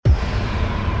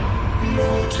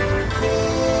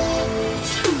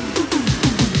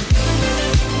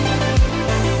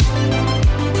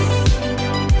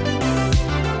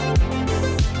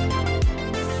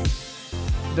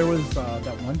There was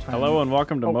that one time. Hello and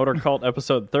welcome to Motor Cult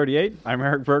episode 38. I'm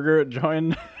Eric Berger,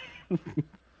 joined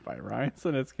by Ryan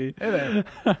Sinitsky. Hey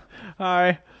there.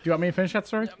 Hi. Do you want me to finish that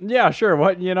story? Yeah, sure.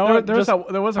 What you know? There was power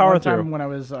one time through. when I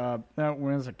was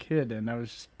a kid, and I was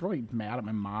just really mad at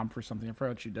my mom for something. I forgot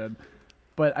what she did,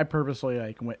 but I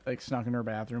purposely snuck in her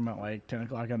bathroom at 10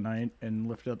 o'clock at night and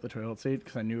lifted up the toilet seat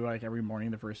because I knew every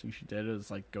morning the first thing she did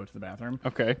is go to the bathroom.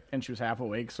 Okay. And she was half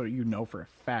awake, so you know for a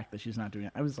fact that she's not doing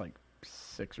it. I was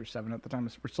 6 or 7 at the time.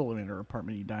 We're still living in her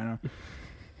apartment in Edina.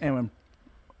 And when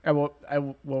I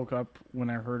woke up when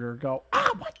I heard her go,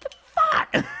 what the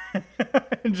fuck?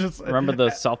 And just Remember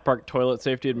the South Park Toilet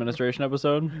Safety Administration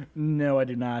episode? No, I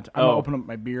do not. I'm gonna open up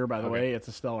my beer, by the way. It's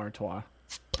a Stella Artois.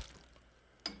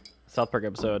 South Park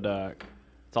episode.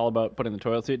 It's all about putting the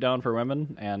toilet seat down for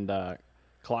women, and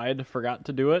Clyde forgot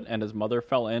to do it, and his mother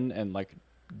fell in and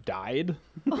died.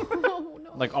 Oh,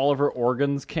 no. All of her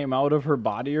organs came out of her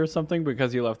body or something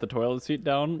because he left the toilet seat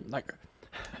down.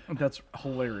 That's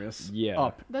hilarious. Yeah.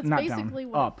 Up. That's not basically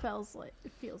down. what Up.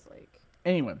 it feels like.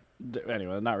 Anyway.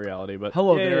 Anyway, not reality, but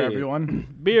Hello yay. there, everyone.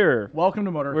 Beer. Welcome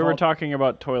to Motor We were Cult. talking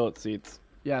about toilet seats.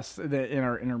 Yes, in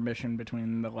our intermission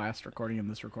between the last recording and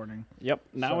this recording. Yep.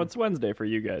 Now So- it's Wednesday for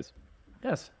you guys.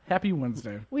 Yes. Happy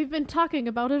Wednesday. We've been talking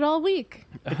about it all week.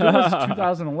 If it was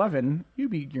 2011,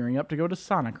 you'd be gearing up to go to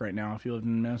Sonic right now if you lived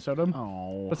in Minnesota.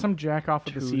 Oh. But some jack off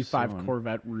with the Too C5 soon.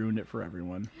 Corvette ruined it for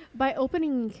everyone. By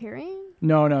opening and carrying?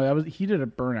 No, he did a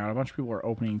burnout. A bunch of people were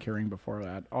opening and carrying before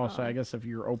that. Also, I guess if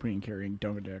you're opening and carrying,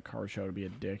 don't go to a car show to be a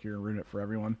dick. You're gonna ruin it for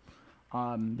everyone.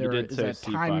 You There did is say a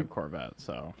C5 time. Corvette,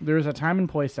 so. There's a time and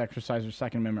place to exercise your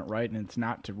Second Amendment right, and it's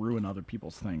not to ruin other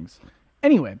people's things.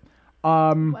 Anyway,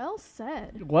 Well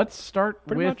said. let's start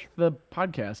Pretty with much. the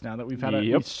podcast now that we've had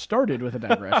we Yep. started with a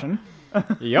digression.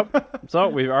 Yep. So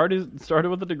we've already started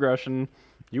with the digression.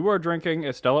 You are drinking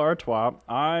a Stella Artois.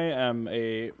 I am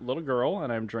a little girl,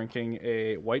 and I'm drinking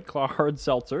a White Claw hard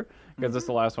seltzer because this is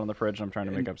the last one in the fridge, and I'm trying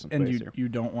to make up some and space you, here. you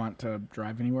don't want to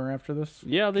drive anywhere after this?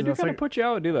 Yeah, they do that's kind of put you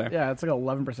out, do they? Yeah, it's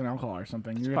 11% alcohol or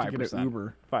something. You have to get 5%. an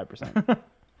Uber. 5%.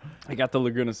 I got the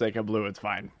Laguna Seca Blue. It's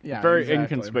fine. Yeah, Very exactly.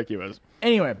 inconspicuous.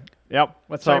 Anyway, Yep.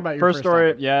 Let's so talk about your first first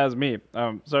story. topic. Yeah, it's me.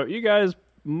 So you guys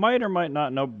might or might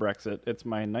not know Brexit. It's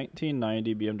my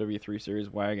 1990 BMW 3 Series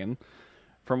wagon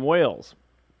from Wales.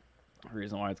 The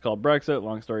reason why it's called Brexit,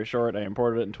 long story short, I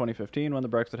imported it in 2015 when the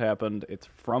Brexit happened. It's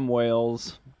from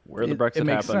Wales, where the Brexit it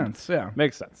makes happened. sense, yeah.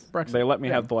 Makes sense. Brexit, They let me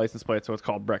yeah. have the license plate, so it's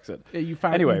called Brexit. Yeah, you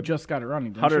found Anyway, you just got it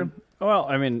running, didn't 100. you? Well,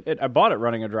 I mean, I bought it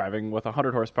running and driving with a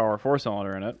 100 horsepower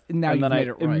 4-cylinder in it. And now and you've then made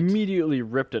I it right. immediately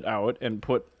ripped it out and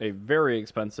put a very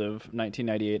expensive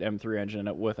 1998 M3 engine in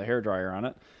it with a hairdryer on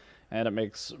it. And it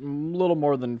makes a little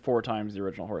more than 4 times the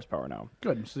original horsepower now.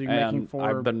 Good. So you're And making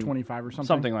I've been 425 or something?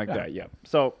 Something like that, yeah.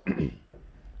 So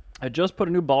I just put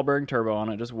a new ball bearing turbo on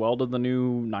it, just welded the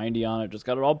new 90 on it, just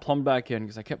got it all plumbed back in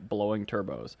because I kept blowing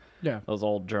turbos. Yeah. Those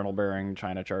old journal bearing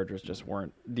China Chargers just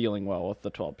weren't dealing well with the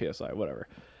 12 PSI, whatever.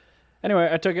 Anyway,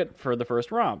 I took it for the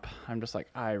first romp. I'm just like,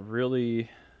 I really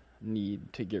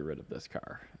need to get rid of this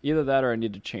car. Either that or I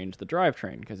need to change the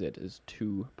drivetrain because it is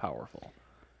too powerful.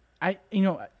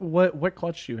 What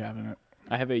clutch do you have in it?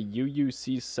 I have a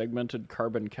UUC segmented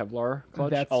carbon Kevlar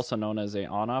clutch, That's- also known as a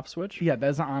on-off switch. Yeah,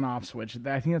 that's an on-off switch.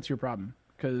 I think that's your problem.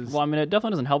 Because Well, I mean, it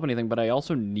definitely doesn't help anything, but I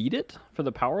also need it for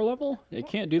the power level. You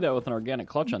can't do that with an organic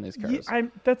clutch on these cars.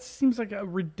 that seems like a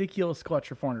ridiculous clutch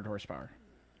for 400 horsepower.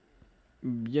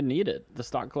 You need it. The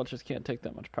stock clutches can't take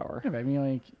that much power. Yeah, but I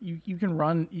mean, you can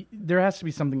run. There has to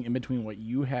be something in between what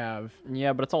you have.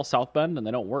 Yeah, but it's all South Bend, and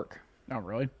they don't work. Oh,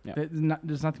 really? Yeah.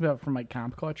 There's nothing about from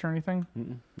comp clutch or anything.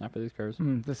 Not for these cars.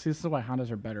 This is why Hondas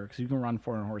are better because you can run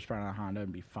 400 horsepower on a Honda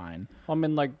and be fine. Well, I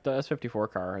mean, the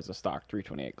S54 car has a stock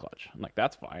 328 clutch. I'm like,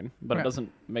 that's fine, but Right. it doesn't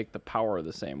make the power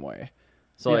the same way.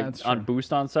 So, Yeah, that's on true.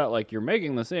 boost onset, you're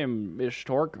making the same-ish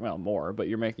torque, well, more, but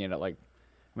you're making it at,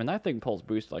 that thing pulls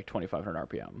boost at 2,500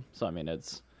 RPM. So, I mean,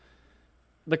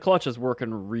 the clutch is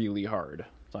working really hard.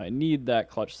 So, I need that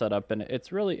clutch set up, and it's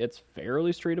fairly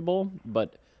streetable,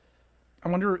 but I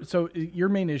wonder. So your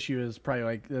main issue is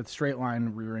probably that straight line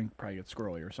rear end probably gets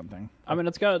squirrely or something. I mean,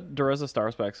 it's got Dureza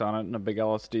Star Specs on it and a big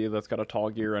LSD that's got a tall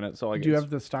gear in it. So, Do you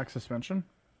have the stock suspension?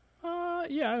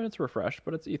 Yeah, it's refreshed,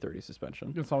 but it's E30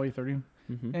 suspension. It's all E30.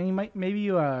 Mm-hmm. And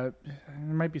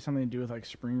there might be something to do with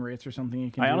spring rates or something.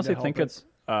 You can. I do honestly to think help it.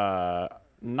 it's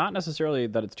not necessarily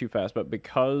that it's too fast, but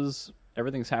because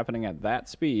everything's happening at that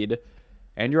speed,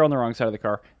 and you're on the wrong side of the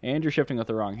car, and you're shifting with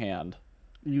the wrong hand.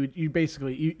 You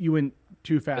basically you went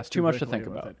too fast. It's too much to quickly think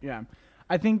with about. it. Yeah,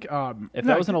 I think If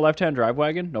that was in a left-hand drive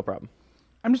wagon, no problem.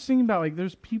 I'm just thinking about like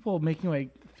there's people making like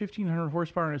 1,500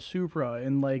 horsepower in a Supra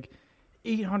and like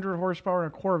 800 horsepower in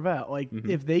a Corvette. Like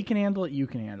if they can handle it, you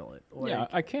can handle it. Like, Yeah,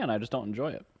 I can. I just don't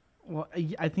enjoy it. well,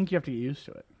 I think you have to get used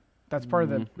to it. That's part of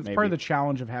the part maybe. of the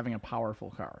challenge of having a powerful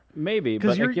car. Maybe,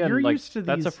 'Cause but you're again, like, used to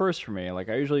that's a these- first for me. Like,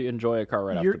 I usually enjoy a car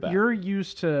right off the bat. You're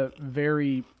used to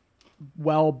very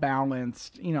well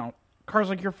balanced, cars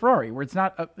like your Ferrari, where it's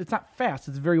not fast,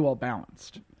 it's very well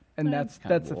balanced, and that's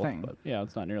Kinda the both, thing. But yeah,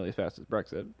 it's not nearly as fast as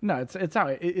Brexit. No, it's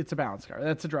a balanced car.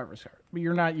 That's a driver's car, but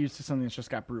you're not used to something that's just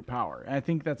got brute power. And I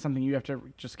think that's something you have to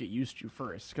just get used to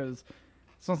first, because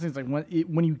some things like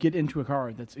when you get into a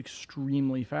car that's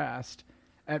extremely fast,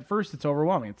 at first it's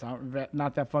overwhelming. It's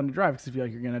not that fun to drive because you feel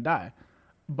like you're gonna die.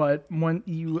 But when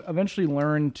you eventually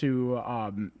learn to,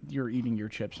 you're eating your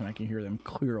chips, and I can hear them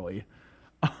clearly.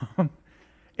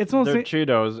 It's one of those They're things,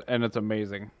 Cheetos, and it's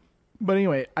amazing. but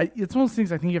anyway, it's one of those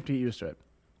things I think you have to get used to it.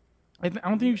 I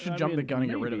don't think you should I jump mean, the gun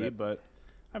and get rid of maybe, it. But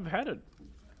I've had it.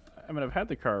 I mean, I've had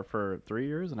the car for 3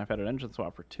 years, and I've had an engine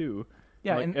swap for 2.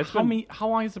 Yeah, Like, and it's how been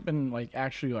long has it been like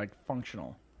actually like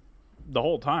functional? the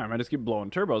whole time. I just keep blowing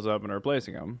turbos up and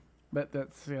replacing them. But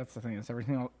that's the thing. It's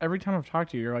everything. Every time I've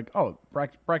talked to you, you're like, "Oh,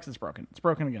 Brexit's broken. It's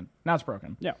broken again. Now it's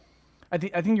broken." Yeah. I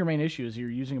think your main issue is you're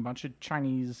using a bunch of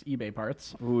Chinese eBay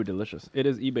parts. Ooh, delicious. It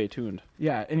is eBay tuned.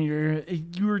 Yeah, and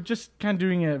you're just kind of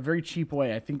doing it a very cheap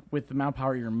way. I think with the amount of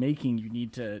power you're making, you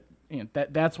need to.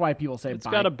 That's why people say It's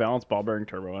got a balanced ball bearing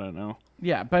turbo in it now.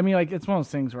 Yeah, but I mean, like, it's one of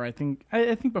those things where I think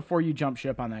before you jump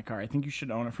ship on that car, I think you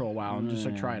should own it for a while and just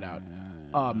like try it out.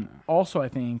 Also, I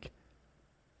think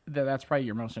that's probably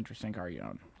your most interesting car you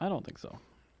own. I don't think so.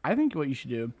 I think what you should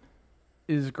do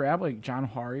is grab like John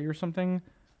Hari or something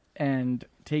and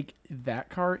take that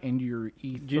car into your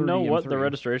E30 Do you know what the M3.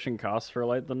 registration costs for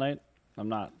Light the Night? I'm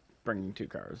not bringing 2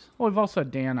 cars. Well, we've also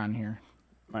had Dan on here,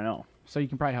 I know. so he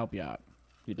can probably help you out.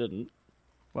 You didn't,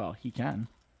 Well, he can.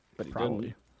 but he Probably.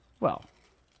 didn't. Well,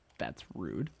 that's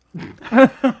rude.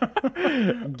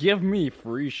 Give me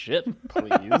free shit,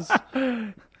 please.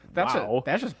 Wow.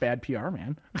 That's just bad PR,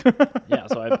 man. Yeah,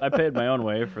 so I paid my own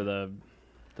way for the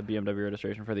BMW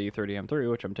registration for the E30 M3,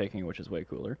 which I'm taking, which is way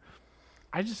cooler.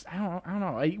 I don't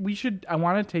know. I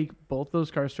want to take both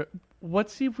those cars.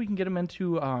 Let's see if we can get them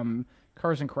into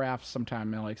Cars and Crafts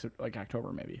sometime in like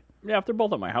October maybe. Yeah, if they're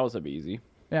both at my house, it'd be easy.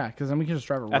 Yeah, because then we can just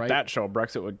drive it At right. that show,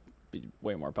 Brexit would be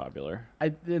way more popular.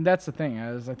 And that's the thing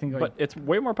is I think like But it's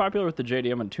way more popular with the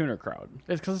JDM and tuner crowd.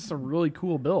 it's because it's a really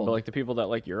cool build. But like the people that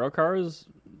like Euro cars,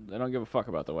 they don't give a fuck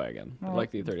about the wagon. They Well,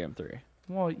 like the E30 M3.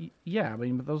 well, yeah,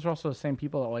 but those are also the same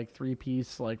people that like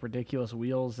 3-piece like ridiculous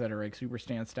wheels that are like super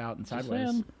stanced out and Just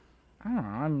sideways. saying. I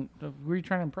don't know. Who are you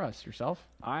trying to impress? Yourself?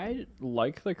 I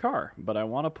like the car, but I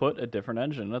want to put a different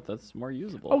engine in it that's more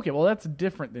usable. Okay, well that's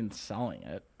different than selling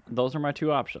it. Those are my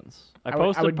 2 options. I I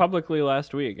posted would- publicly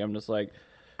last week. I'm just like,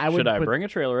 should I bring a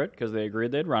trailer it because they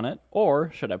agreed they'd run it, or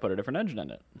should I put a different engine in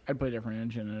it? I'd put a different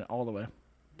engine in it all the way.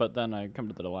 But then I come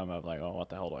to the dilemma of like, oh, what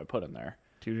the hell do I put in there?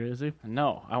 Too easy?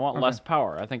 No, I want Okay. less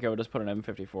power. I think I would just put an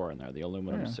M54 in there, the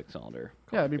aluminum Yeah. 6-cylinder.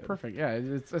 Yeah, that'd be perfect. Yeah,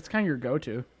 it's kind of your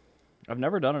go-to. I've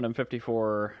never done an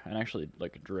M54 and actually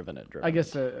like driven it. I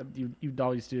guess you'd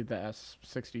always do the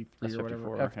S63 or whatever.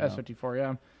 S54, yeah. S54,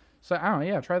 yeah. So I don't know.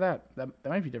 Yeah, try that. That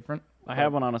might be different. I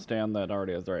have one on a stand that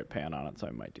already has the right pan on it, so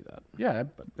I might do that. Yeah,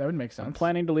 that would make sense. I'm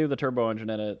planning to leave the turbo engine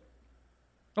in it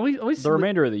at least the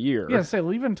remainder of the year. Yeah, say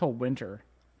leave it until winter,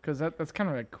 because that's kind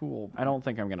of like cool. I don't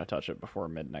think I'm going to touch it before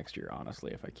mid next year,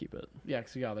 honestly, if I keep it. Yeah,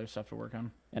 because you got other stuff to work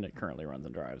on. And it currently runs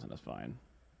and drives and is fine.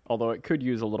 Although it could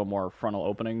use a little more frontal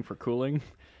opening for cooling.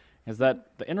 Is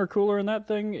that the intercooler in that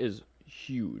thing is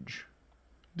huge.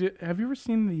 Have you ever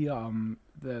seen the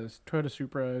Toyota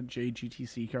Supra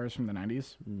JGTC cars from the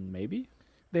 90s? Maybe?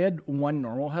 They had one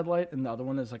normal headlight and the other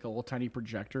one is like a little tiny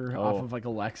projector off of like a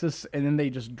Lexus, and then they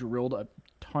just drilled a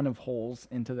ton of holes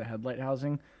into the headlight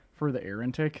housing for the air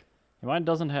intake. Mine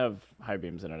doesn't have high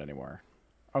beams in it anymore.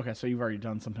 Okay, so you've already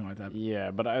done something like that.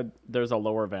 Yeah, but there's a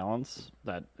lower valance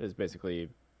that is basically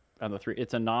on the 3.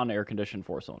 It's a non-air conditioned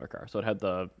 4-cylinder car, so it had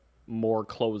the more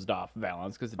closed off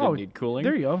valance because it didn't need cooling.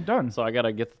 There you go, done. So I got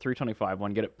to get the 325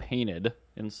 one, get it painted,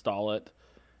 install it,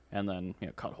 and then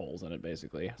cut holes in it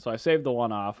basically. So I saved the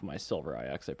one off my silver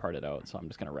IX. I parted out, so I'm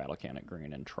just gonna rattle can it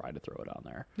green and try to throw it on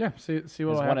there. Yeah, see what Because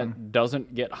will when happen. it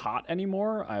doesn't get hot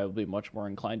anymore, I'll be much more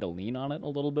inclined to lean on it a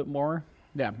little bit more.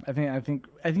 Yeah, I think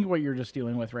what you're just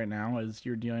dealing with right now is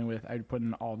you're dealing with I put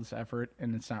in all this effort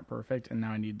and it's not perfect, and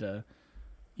now I need to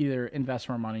either invest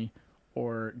more money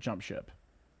or jump ship.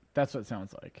 That's what it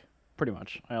sounds like. Pretty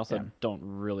much. I also Yeah. don't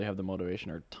really have the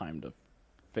motivation or time to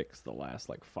fix the last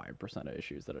like 5% of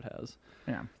issues that it has.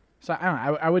 Yeah. So I don't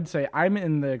know. I would say I'm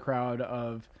in the crowd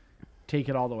of take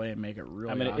it all the way and make it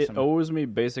really I mean, awesome. it owes me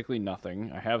basically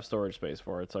nothing. I have storage space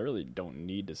for it, so I really don't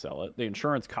need to sell it. The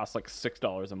insurance costs like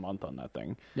 $6 a month on that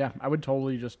thing. Yeah, I would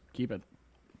totally just keep it.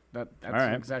 That's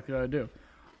right. exactly what I do.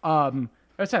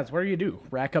 Besides, what do you do?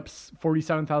 Rack up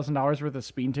 $47,000 worth of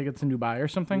speeding tickets in Dubai or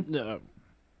something?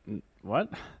 What?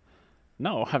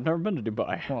 No, I've never been to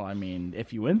Dubai. Well, I mean,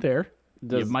 if you went there, you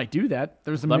Does- might do that.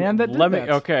 There's a Let man me- that did let me, that.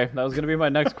 Okay, that was going to be my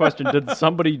next question. Did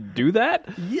somebody do that?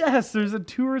 Yes, there's a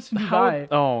tourist in How- Dubai.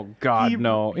 Oh, God, He-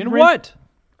 no. he In rent- what?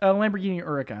 A Lamborghini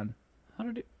Huracan. How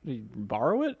did he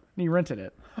borrow it? And he rented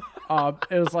it.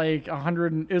 It was like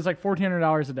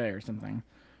 $1,400 a day or something.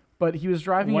 But he was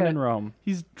driving When it. in Rome.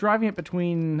 He's driving it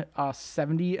between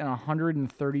 70 and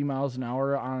 130 miles an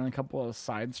hour on a couple of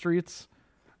side streets.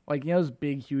 Like, you know those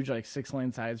big, huge, like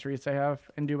 6-lane side streets they have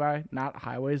in Dubai? Not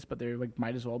highways, but they like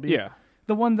might as well be. Yeah.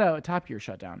 The one that Top Gear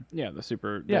shut down. Yeah, the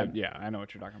super. Yeah. Yeah, I know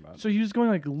what you're talking about. So he was going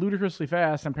like ludicrously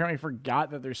fast and apparently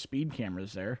forgot that there's speed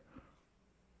cameras there.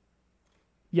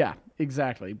 Yeah,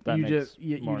 exactly. That you makes just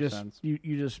you more just sense. you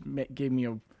just gave me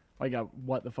a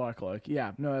what the fuck look.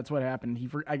 Yeah, no, that's what happened.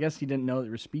 I guess he didn't know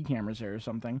there were speed cameras there or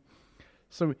something.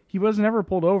 So he wasn't ever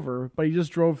pulled over, but he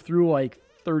just drove through like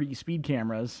 30 speed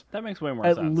cameras That makes way more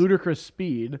at sense. ludicrous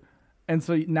speed, and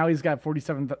so now he's got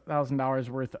 $47,000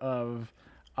 worth of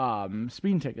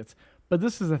speeding tickets. But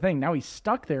this is the thing: now he's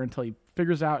stuck there until he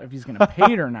figures out if he's going to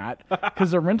pay it or not,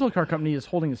 because the rental car company is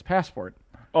holding his passport,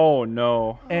 Oh,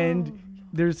 no. and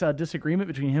there's a disagreement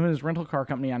between him and his rental car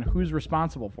company on who's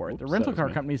responsible for it. The Oops, rental that was car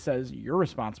me. company says you're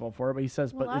responsible for it, but he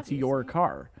says, Well, but it's your obviously.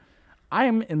 car.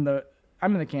 I'm in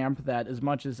the camp that as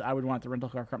much as I would want the rental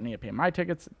car company to pay my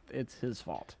tickets, it's his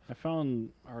fault. I found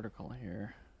an article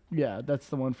here. Yeah, that's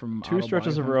the one from Two Autoblog,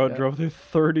 stretches I of think, road yeah. drove through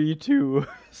 32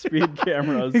 speed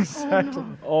cameras. Exactly.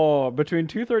 Oh, between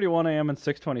 2:31 a.m. and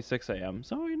 6:26 a.m.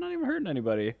 So you're not even hurting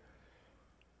anybody.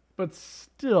 But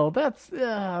still, that's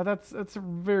a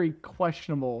very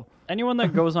questionable. Anyone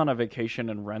that goes on a vacation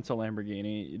and rents a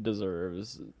Lamborghini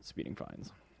deserves speeding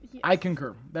fines. Yes. I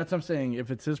concur. That's what I'm saying. If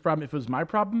it's his problem, if it was my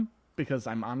problem, because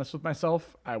I'm honest with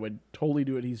myself, I would totally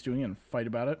do what he's doing and fight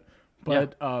about it.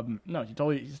 But no,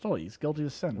 he's guilty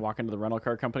of sin. Walk into the rental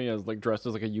car company as like dressed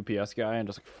as like a UPS guy and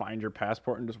just like find your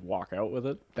passport and just walk out with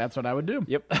it. That's what I would do.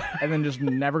 Yep. And then just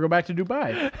never go back to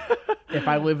Dubai. If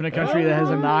I live in a country that has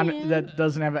that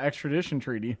doesn't have an extradition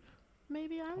treaty,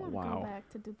 Maybe I want to Wow. go back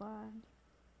to Dubai.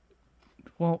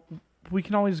 well, we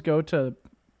can always go to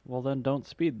Well, then don't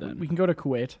speed then. we can go to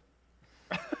Kuwait.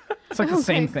 It's like the Okay,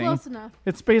 same thing. Close enough.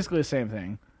 It's basically the same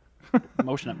thing.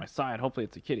 Motion at my side. Hopefully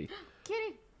it's a kitty.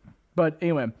 Kitty. But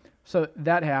anyway, so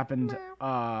that happened.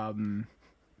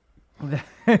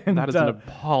 That is an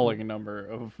appalling number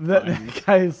of fines. that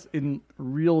guy's in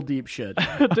real deep shit.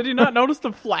 Did he not notice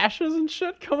the flashes and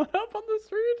shit coming up on the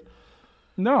street?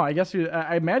 No, I guess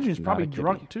I imagine he's Not probably a kitty.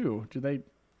 drunk too. Do they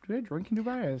drink in Dubai?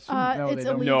 I assume no, It's they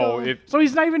don't. illegal. No, if So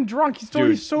he's not even drunk. He's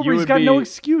totally dude, sober. you He's would got no be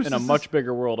excuse. in a This much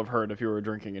bigger world of hurt if you were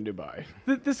drinking in Dubai.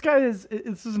 This guy is.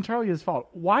 This is entirely his fault.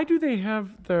 Why do they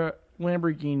have the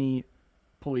Lamborghini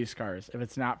police cars if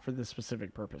it's not for this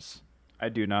specific purpose? I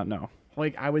do not know.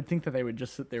 Like, I would think that they would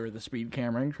just sit there with a speed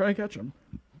camera and try to catch him.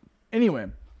 Anyway,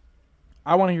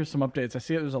 I want to hear some updates. I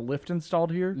see that there's a lift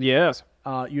installed here. Yes.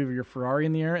 You have your Ferrari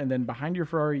in the air, and then behind your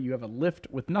Ferrari, you have a lift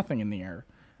with nothing in the air.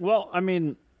 Well, I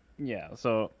mean, yeah.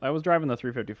 So I was driving the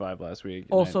 355 last week.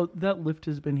 and Also, that lift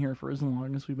has been here for as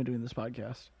long as we've been doing this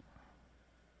podcast.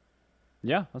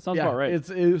 yeah, that sounds about right.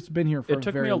 It's been here for It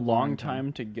took very me a long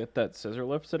time to get that scissor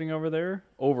lift sitting over there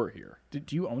over here.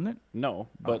 Do you own it? No,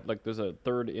 but like there's a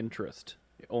third interest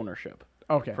ownership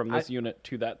Okay. from this unit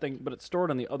to that thing, but it's stored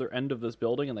on the other end of this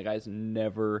building, and the guy's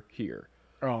never here.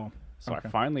 Oh. So okay. I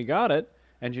finally got it,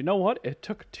 and you know what? It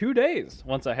took 2 days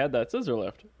once I had that scissor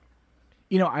lift.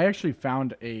 You know, I actually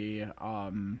found a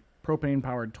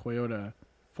propane-powered Toyota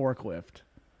forklift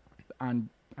on,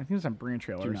 I think it was on Branch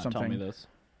Trailer Do or not something. tell me this.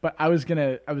 But I was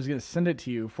gonna send it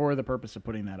to you for the purpose of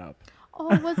putting that up. Oh,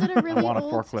 was it a really want a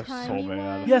old forklift so tiny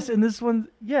bad. one? Yes, and this one,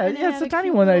 yeah, And it it's had a a tiny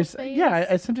cute one. little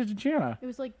I sent it to Jana. It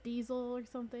was like diesel or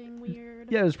something weird.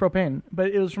 Yeah, it was propane,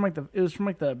 but it was from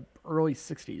like the early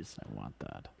 '60s. I want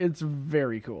that. It's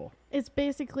very cool. It's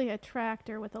basically a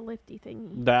tractor with a lifty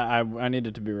thingy. That I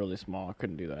needed to be really small. I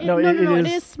couldn't do that. No, No, it it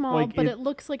is, is small, like, but it- it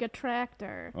looks like a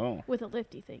tractor Oh. with a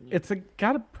lifty thingy. It's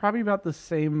probably about the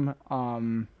same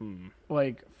Hmm.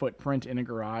 like footprint in a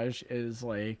garage as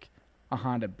like a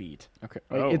Honda Beat. Okay.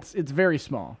 Like, Oh. it's very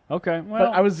small. Okay.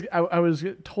 Well, But I was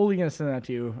totally gonna send that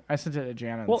to you. I sent it to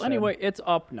Janet. well, instead. anyway, it's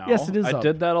up now. Yes, it is I up.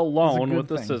 did that alone good with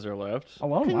the thing. scissor lift.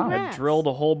 Alone, wow. Congrats. Drilled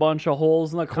a whole bunch of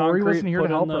holes in the Corey concrete. wasn't here to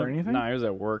put in help the, or anything? Nah, he was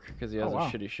at work because he has Oh, a wow.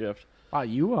 shitty shift. Wow,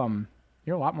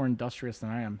 you're a lot more industrious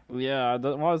than I am. Yeah,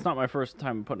 well, it's not my first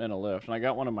time putting in a lift, and I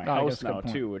got one in my I house guess good now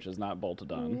point. too, which is not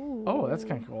bolted on. Ooh. Oh, that's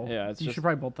kind of cool. Yeah, it's you just- should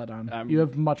probably bolt that on. I'm- You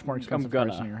have much more expensive cars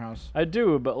gonna. in your house. I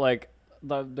do, but like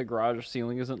the garage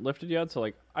ceiling isn't lifted yet, so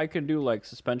like I can do like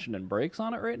suspension and brakes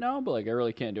on it right now, but like I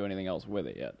really can't do anything else with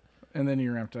it yet. And then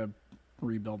you're gonna have to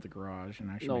rebuild the garage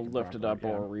and actually No, make lift it proper,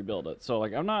 up or rebuild it. So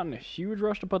like I'm not in a huge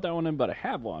rush to put that one in, but I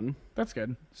have one. That's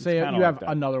good. Say you kinda like have that.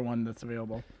 another one that's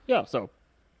available. Yeah, so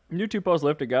new two-post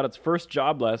lift. It got its first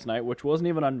job last night, which wasn't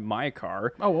even on my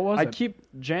car. Oh, what was it?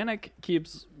 Janik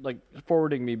keeps like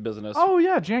forwarding me business. Oh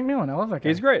yeah, Jack Millen. I love that guy.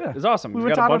 He's great. Yeah. It's awesome. We He's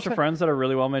went got to a bunch Auto of Tech- friends that are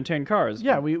really well-maintained cars.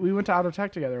 Yeah, we went to Auto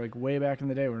Tech together like way back in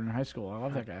the day. We were in high school. I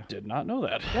love that guy. Did not know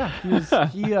that.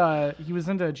 Yeah, he was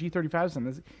into G35s and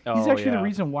this. He's Oh, actually yeah. the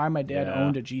reason why my dad Yeah.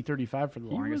 owned a G35 for the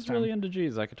He longest was time. really into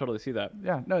G's. I could totally see that.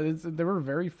 Yeah, no, they were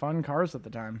very fun cars at the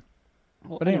time.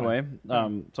 Well, But anyway,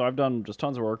 so I've done just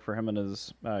tons of work for him and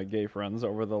his gay friends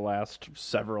over the last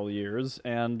several years,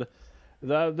 and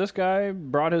this guy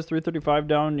brought his 335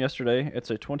 down yesterday. It's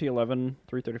a 2011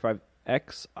 335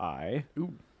 Xi.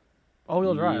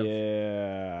 All-wheel drive.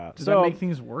 Yeah. Does that make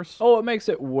things worse? Oh, it makes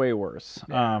it way worse.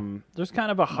 Yeah. There's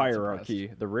kind of a hierarchy.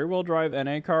 The rear-wheel drive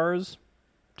NA cars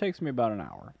takes me about an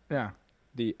hour. Yeah,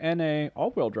 The NA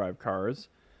all-wheel drive cars,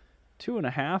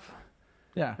 2.5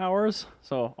 yeah. hours,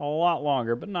 so a lot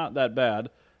longer, but not that bad.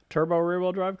 Turbo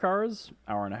rear-wheel drive cars,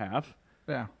 hour and a half.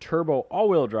 Yeah. Turbo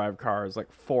all-wheel drive cars,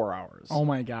 like 4 hours. Oh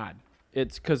my God.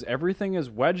 It's because everything is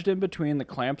wedged in between. The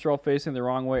clamps are all facing the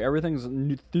wrong way. Everything's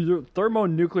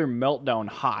thermonuclear meltdown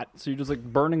hot, so you're just like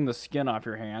burning the skin off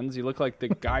your hands. You look like the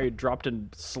guy who dropped in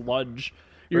sludge,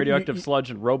 radioactive sludge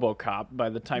in RoboCop by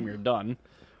the time you're done.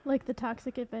 Like the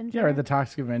Toxic Avenger. Yeah, or the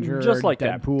Toxic Avenger, Just or like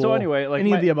that. Deadpool. So anyway, like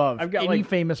any my- of the above. I've got, any like,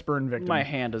 famous burn victim. My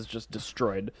hand is just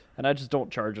destroyed, and I just don't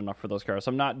charge enough for those cars. So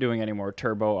I'm not doing any more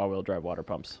turbo all-wheel drive water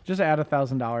pumps. Just add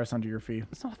 $1,000 onto your fee.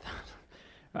 It's not that.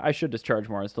 I should just charge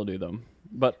more and still do them.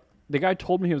 But the guy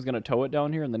told me he was going to tow it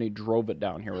down here, and then he drove it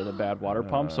down here with a bad water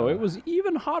pump, so it was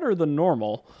even hotter than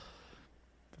normal.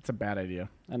 That's a bad idea.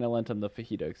 And I lent him the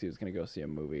fajita because he was going to go see a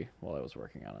movie while I was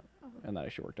working on it, and that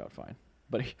actually worked out fine.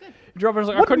 But he drove and was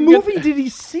like, I What couldn't movie get... did he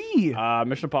see?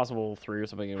 Mission Impossible 3 or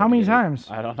something. How many times?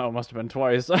 I don't know. It must have been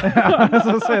twice. I was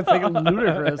gonna say, it's like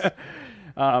ludicrous.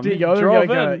 Did he you go there drove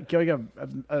get like,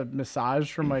 in. a massage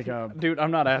from like a? Dude,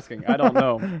 I'm not asking. I don't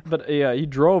know. But yeah, he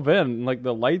drove in, and, like,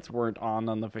 the lights weren't on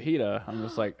the fajita. I'm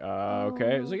just like,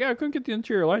 okay. He's like, yeah, I couldn't get the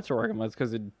interior lights to work. That's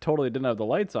because it totally didn't have the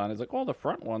lights on. He's like, well, the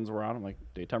front ones were on. I'm like,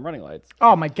 daytime running lights.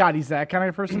 Oh my God, he's that kind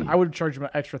of person. I would charge him an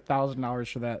extra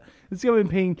 $1,000 for that. This guy would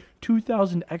be paying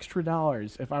 $2,000 extra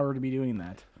if I were to be doing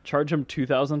that. Charge him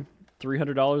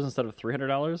 $2,300 instead of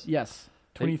 $300? Yes,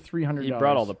 $2,300. He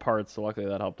brought all the parts, so luckily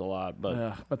that helped a lot.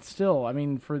 But But still, I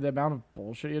mean, for the amount of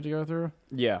bullshit you had to go through.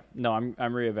 yeah, no, I'm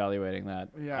reevaluating that.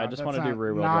 Yeah, I just that's want to do not-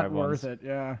 rear-wheel not drive worth ones. it.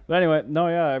 Yeah. But anyway, no,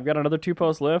 yeah, I've got another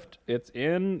two-post lift. It's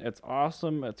in. It's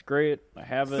awesome. It's great. I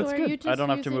have So it. are you I just don't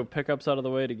have to using- move pickups out of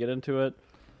the way to get into it.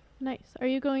 Nice. Are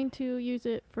you going to use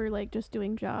it for like just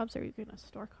doing jobs, or are you going to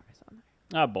store cars on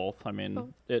there? Both. I mean, Both.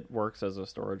 it works as a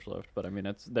storage lift, but I mean,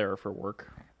 it's there for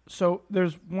work. So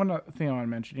there's one thing I want to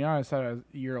mention. You know, I said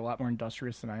you're a lot more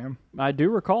industrious than I am. I do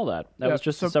recall that. That Yeah, was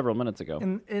just so- several minutes ago.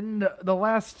 In the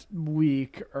last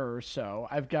week or so,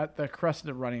 I've got the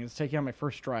Cressida running. It's taking on my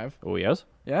first drive. Oh, yes?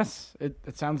 Yes, it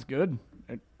sounds good.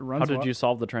 It runs. How did well. you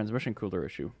solve the transmission cooler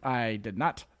issue? I did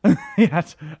not.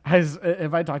 Yet.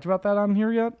 Have I talked about that on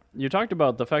here yet? You talked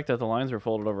about the fact that the lines were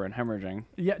folded over and hemorrhaging.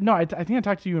 Yeah. No, I think I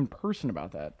talked to you in person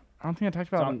about that. I don't think I talked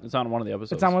about. It's on one of the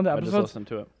episodes. It's on one of the I just episodes? listened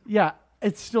to it. Yeah,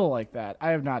 it's still like that. I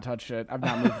have not touched it. I've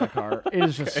not moved the car. It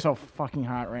is just so fucking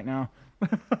hot right now.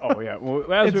 Oh, yeah.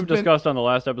 Well, as It's we've been- discussed on the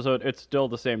last episode, it's still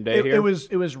the same day here.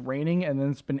 It was raining, and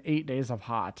then it's been 8 days of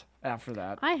hot after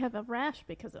that. I have a rash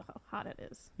because of how hot it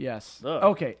is. Yes. Ugh.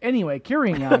 Okay. Anyway,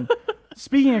 carrying on.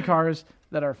 Speaking of cars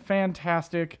that are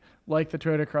fantastic, like the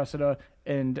Toyota Cressida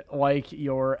and like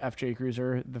your FJ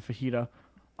Cruiser, the Fajita.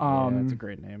 Yeah, that's a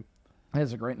great name.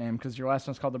 That's a great name because your last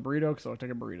one's called the Burrito because it looked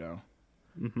like a burrito.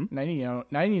 Mm-hmm.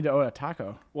 Now you need to owe a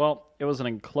taco. Well, it was an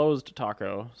enclosed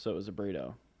taco, so it was a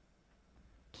burrito.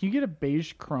 Can you get a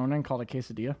beige Corona called a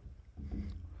quesadilla?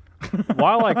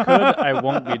 While I could, I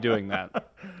won't be doing that.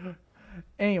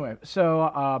 Anyway, so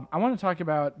I want to talk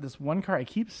about this one car. I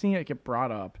keep seeing it get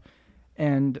brought up,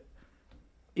 and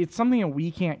it's something that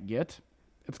we can't get.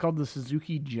 It's called the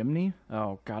Suzuki Jimny.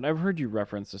 Oh God, I've heard you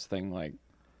reference this thing like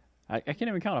I can't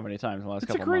even count how many times in the last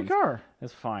It's a couple great months. car.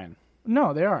 It's fine.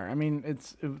 No, they are. I mean,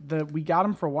 we got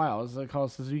them for a while. It's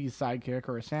called Suzuki Sidekick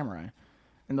or a Samurai,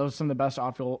 and those are some of the best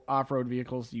off-road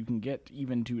vehicles you can get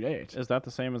even to date. Is that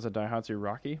the same as a Daihatsu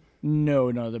Rocky?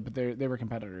 No, but they were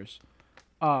competitors.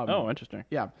 Oh, interesting.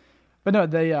 Yeah, but no,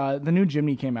 the new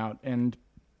Jimny came out, and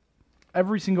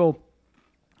every single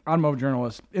automotive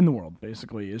journalist in the world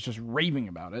basically is just raving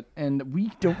about it, and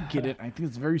we don't get it. I think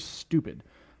it's very stupid.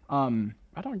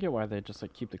 I don't get why they just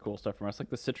like keep the cool stuff from us, like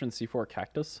the Citroen C4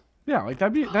 Cactus. Yeah, like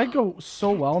that'd go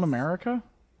so well in America.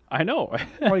 I know.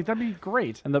 Like that'd be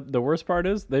great. And the worst part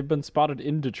is they've been spotted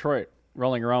in Detroit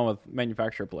rolling around with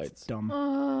manufacturer plates. Dumb.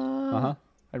 Uh-huh.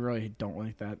 I really don't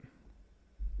like that.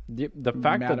 The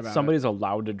fact Mad that about somebody's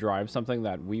allowed to drive something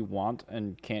that we want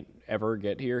and can't ever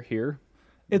get here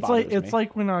It's bothers me.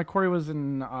 like when Corey was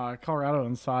in Colorado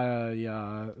and saw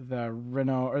the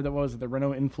Renault or the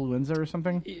Renault Influenza or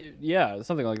something. Yeah,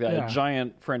 something like that. Yeah. A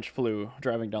giant French flu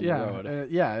driving down the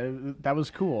road. That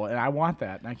was cool, and I want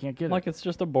that, and I can't get Like it. it's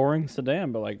just a boring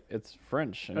sedan, but like it's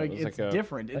French and Like it was it's like a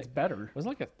different. It's better. It was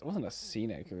like it wasn't a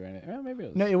scenic or anything. Well, maybe it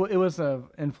was. No, it was a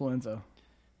Influenza.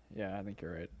 Yeah, I think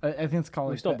you're right. I think it's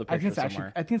called. We still have the I think picture it's somewhere.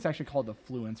 actually. I think it's actually called the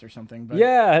Fluence or something. But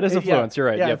Yeah, it is a Fluence. You're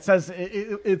right. Yeah, Yep. it says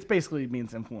it basically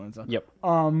means influenza. Yep.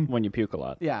 When you puke a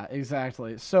lot. Yeah,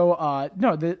 exactly. So,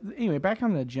 no, anyway, back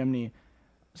on the Jimny.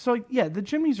 So, yeah, the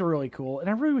Jimnys are really cool, and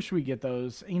I really wish we get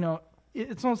those. You know,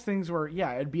 it's one of those things where,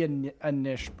 yeah, it'd be a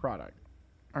niche product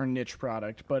or niche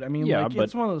product, but I mean, Yeah, like, but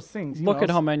it's one of those things. You Look know, at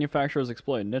how manufacturers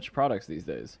exploit niche products these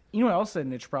days. you know what else is a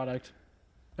niche product?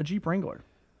 A Jeep Wrangler.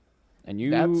 And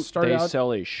That started they out-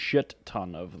 sell a shit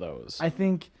ton of those. I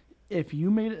think if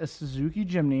you made a Suzuki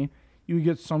Jimny, you would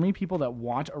get so many people that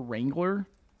want a Wrangler,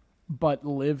 but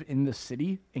live in the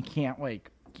city and can't like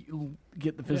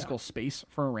get the physical space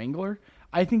for a Wrangler.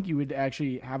 I think you would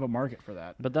actually have a market for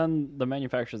that. But then the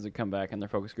manufacturers that come back and their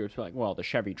focus groups are like, well, the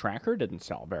Chevy Tracker didn't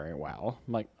sell very well.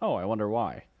 I'm like, oh, I wonder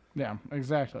why. Yeah,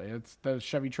 exactly. It's the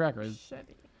Chevy Tracker.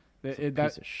 Chevy.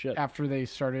 Piece of shit. After they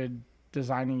started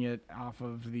designing it off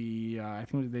of the, I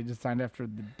think they designed after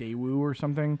the Daewoo or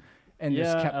something, and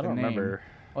just kept I the don't name. remember.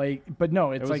 Like, but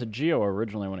no, It it's was like a Geo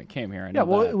originally when it came here. I yeah. know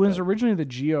Well, that, it was but originally the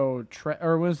Geo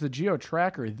or it was the Geo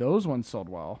Tracker. Those ones sold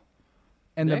well,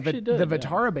 and They the actually did, the yeah.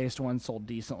 Vitara based ones sold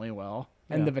decently well,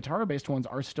 and Yeah. the Vitara based ones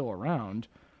are still around.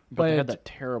 but they had that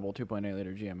terrible 2.8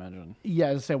 liter GM engine. Yeah,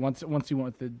 as I say, once you went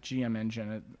with the GM engine,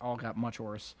 it all got much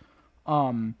worse.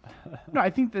 No, I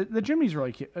think the Jimny's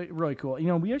really cool. You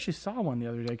know, we actually saw one the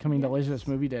other day coming to Laserdisc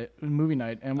movie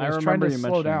night, and I I was trying remember to you slow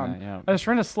mentioning down. that, yeah. I was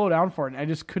trying to slow down for it, and I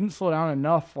just couldn't slow down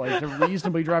enough, like to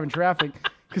reasonably drive in traffic,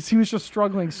 because he was just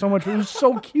struggling so much. It was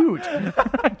so cute.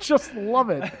 I just love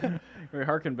it. We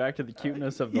harken back to the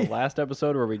cuteness of the last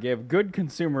episode where we gave good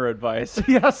consumer advice.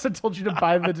 Yes, I told you to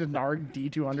buy the Denard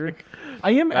D200.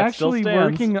 I am That still actually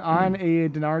stands. working on a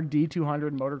Denard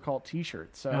D200 Motor Cult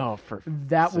T-shirt, so Oh, for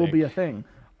that will be a sake. thing,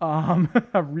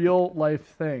 a real life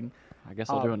thing. I guess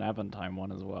I'll do an Aventime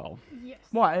one as well. Yes.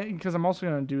 Well, because I'm also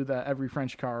going to do the every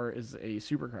French car is a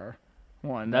supercar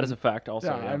one. That is a fact also.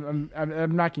 yeah. Yeah.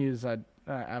 I'm not going to use a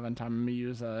Aventime. I'm going to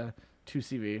use a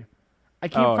 2CV. I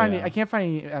can't Oh, find yeah. I can't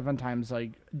find any Aventimes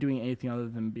like doing anything other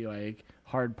than be like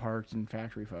hard parked and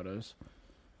factory photos.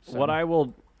 So, What I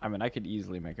mean, I could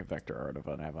easily make a vector art of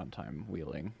an Aventime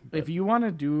wheeling. if you want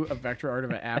to do a vector art of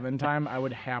an Aventime, I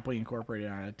would happily incorporate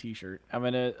it on a T-shirt. I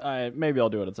mean, maybe I'll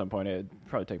do it at some point. It'd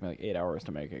probably take me like 8 hours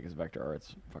to make it because vector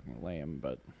art's fucking lame.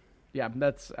 But Yeah,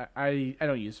 that's I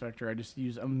don't use vector. I just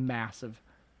use a massive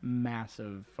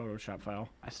Photoshop file.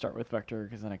 I start with vector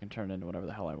because then I can turn it into whatever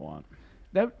the hell I want.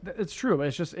 That it's true, but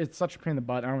it's such a pain in the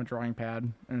butt. I don't have a drawing pad,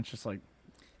 and it's just like,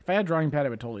 if I had a drawing pad, I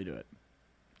would totally do it.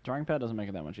 Drawing pad doesn't make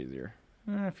it that much easier.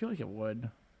 I feel like it would,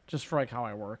 just for like how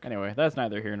I work. Anyway, that's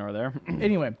neither here nor there.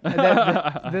 Anyway,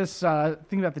 this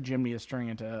thing about the Jimny is turning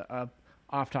into a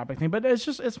off-topic thing, but it's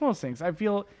one of those things. I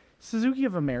feel Suzuki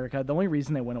of America. The only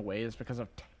reason they went away is because of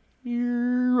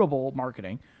terrible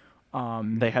marketing.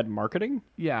 They had marketing,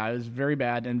 Yeah, it was very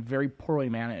bad and very poorly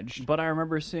managed. but I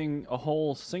remember seeing a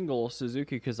whole single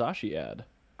Suzuki Kazashi ad,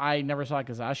 I never saw a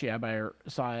Kazashi ad, but I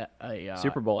saw a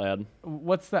Super Bowl ad.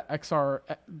 What's the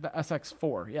the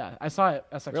SX4? Yeah, I saw it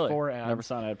SX4 Really? ad. Never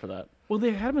saw an ad for that. Well,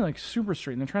 they had them in like Super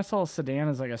Street, and they're trying to sell a sedan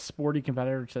as like a sporty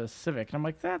competitor to a Civic, and I'm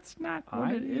like, that's not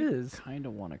what it is. Kind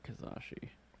of want a Kazashi.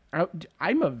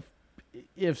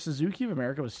 If Suzuki of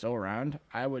America was still around,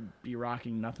 I would be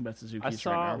rocking nothing but Suzuki's I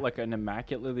saw right now. like an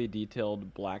immaculately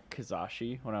detailed black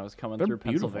Kazashi when I was coming They're through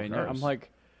beautiful Pennsylvania. cars. I'm like,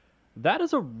 that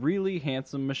is a really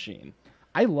handsome machine.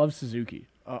 I love Suzuki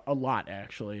a lot,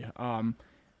 actually.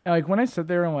 And, like, when I sit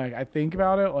there and, like, I think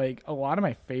about it, like, a lot of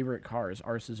my favorite cars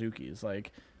are Suzukis.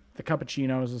 Like, the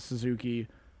Cappuccino is a Suzuki.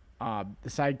 The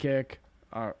Sidekick,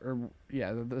 the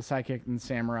Sidekick and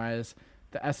Samurais.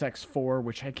 The SX4,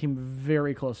 which I came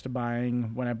very close to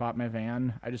buying when I bought my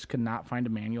van. I just could not find a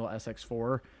manual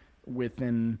SX4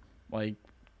 within, like,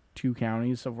 2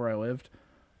 counties of where I lived.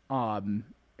 And,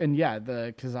 yeah,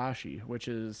 the Kizashi, which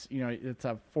is, it's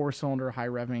a 4-cylinder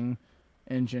high-revving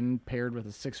engine paired with a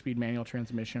 6-speed manual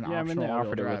transmission. Yeah, I mean, they optional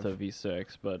offered it all-wheel with a drive.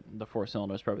 V6, but the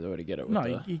 4-cylinder is probably the way to get it. With No,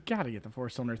 the... you got to get the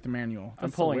 4-cylinder with the manual. I'm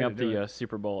That's pulling way up to do the it.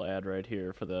 Super Bowl ad right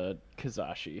here for the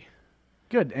Kizashi.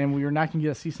 Good, and we are not going to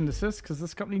get a cease and desist because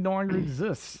this company no longer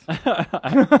exists.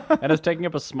 And it's taking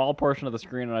up a small portion of the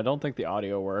screen, and I don't think the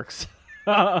audio works.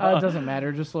 It doesn't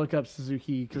matter. Just look up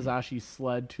Suzuki Kizashi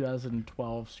Sled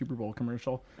 2012 Super Bowl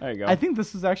commercial. There you go. I think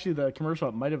this is actually the commercial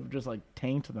that might have just, like,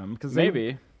 tanked them. Cause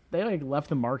Maybe. They like, left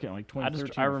the market in, like,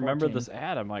 2013 I or remember 14. this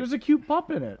ad. I'm like, There's a cute pup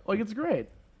in it. Like, it's great.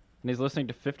 and he's listening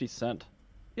to 50 Cent.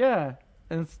 Yeah,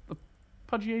 and it's the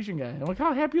pudgy Asian guy. And look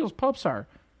how happy those pups are.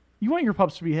 You want your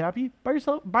pups to be happy? Buy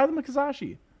them a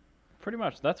Kizashi. Pretty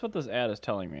much. That's what this ad is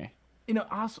telling me.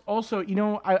 Also,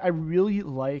 I really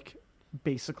like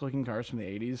basic-looking cars from the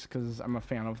 80s because I'm a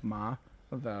fan of Ma,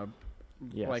 the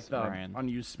Yes, the Ryan.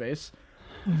 unused space.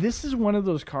 This is one of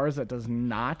those cars that does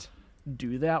not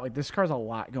do that. Like, this car's a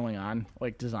lot going on,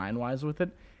 like, design-wise with it,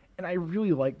 and I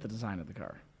really like the design of the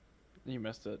car. You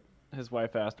missed it. His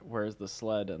wife asked, "Where's the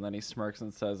sled?" And then he smirks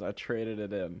and says, "I traded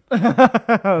it in."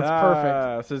 That's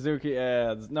perfect. Suzuki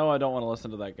ads. No, I don't want to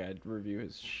listen to that guy review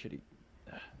his shitty.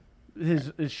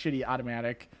 His shitty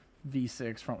automatic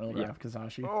V6 front-wheel drive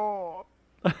Kizashi. Oh.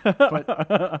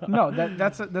 But no,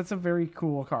 that's a very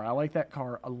cool car. I like that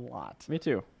car a lot. Me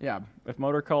too. Yeah. If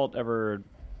Motor Cult ever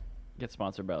gets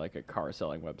sponsored by like a car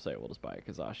selling website, we'll just buy a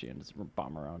Kizashi and just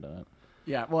bomb around in it.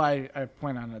 Yeah, well, I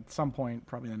plan on at some point,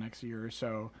 probably the next year or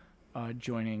so,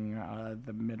 joining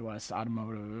the Midwest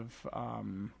Automotive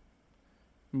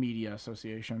Media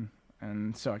Association,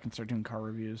 and so I can start doing car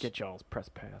reviews. Get y'all's press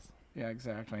pass. Yeah,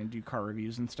 exactly, and do car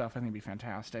reviews and stuff. I think it'd be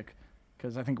fantastic,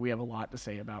 because I think we have a lot to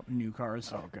say about new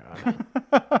cars. Oh God.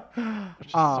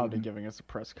 Just somebody giving us a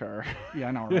press car. Yeah,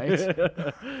 I know, right?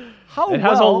 It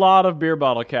has a lot of beer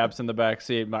bottle caps in the back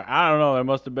seat. But I don't know. They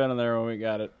must have been in there when we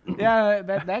got it. Yeah,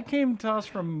 that came to us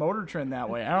from Motor Trend that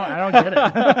way. I don't get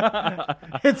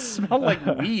it. It smelled like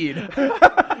weed.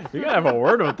 You gotta have a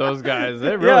word with those guys.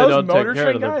 They really don't take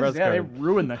care of their press Yeah, they card.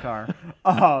 ruined the car.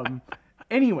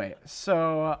 Anyway,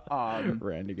 so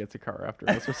Randy gets a car after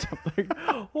us or something.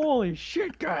 Holy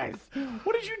shit, guys!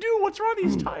 what did you do? What's wrong with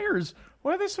these tires?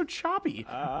 Why are they so choppy?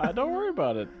 Don't worry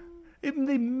about it.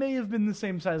 They may have been the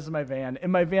same size as my van,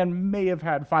 and my van may have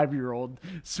had 5-year-old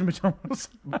Sumitomo's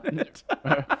on it.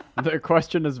 The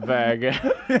question is vague.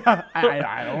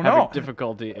 I don't know. Having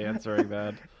difficulty answering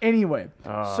that. Anyway,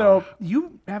 so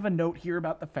you have a note here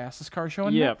about the fastest car show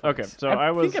in Yeah. Netflix. Okay. So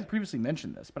I think I previously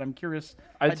mentioned this, but I'm curious.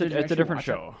 It's did you a actually different watch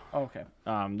it? show. Oh,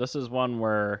 okay. This is one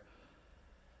where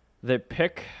they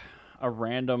pick a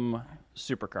random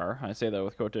supercar. I say that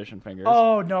with quotation fingers.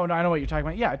 Oh no, I know what you're talking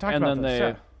about. Yeah, I talked and about then this.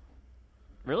 they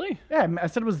really? Yeah, I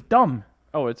said it was dumb.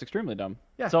 Oh, it's extremely dumb.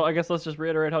 Yeah. So I guess let's just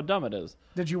reiterate how dumb it is.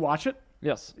 Did you watch it?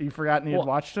 Yes. You forgot and you had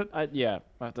watched it? Yeah,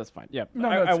 that's fine. Yeah. No,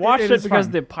 I it's- watched it it is because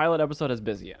fun. the pilot episode has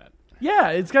Busy in it. Yeah,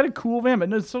 it's got a cool van, but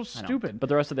no, it's so I know. stupid. But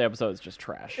the rest of the episode is just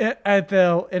trash. At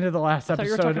the end of the last I thought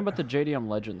you episode, were talking about the JDM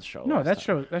Legends show. no, last that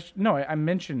time. show. I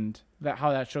mentioned that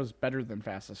how that show's better than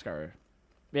Fastest Car.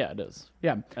 Yeah, it is.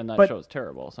 Yeah, And that but, show's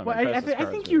terrible. So Well, mean, I Fastest Car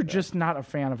is think really you're bad. just not a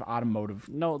fan of automotive.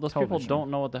 No, those television. people don't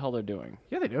know what the hell they're doing.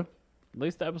 Yeah, they do. At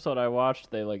least the episode I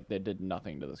watched, they did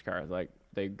nothing to this car. Like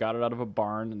they got it out of a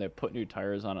barn and they put new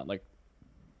tires on it, like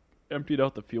emptied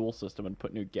out the fuel system and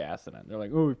put new gas in it. They're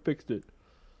like, "Oh, we fixed it."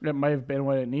 It might have been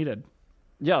what it needed.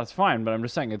 Yeah, it's fine, but I'm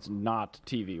just saying it's not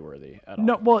TV worthy at all.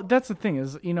 No, well, that's the thing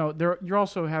is, you're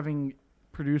also having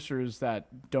producers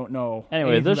that don't know.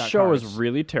 Anyway, anything this about show cars. is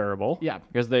really terrible. Yeah.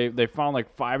 Because they found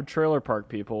like 5 trailer park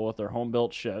people with their home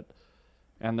built shit,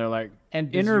 and they're like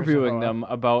And Disney interviewing Samoa. them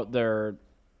about their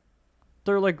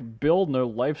like build and their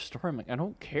life story. I'm like, I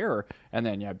don't care. And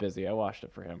then Busy. I watched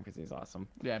it for him because he's awesome.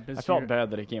 Yeah, Busy. I felt bad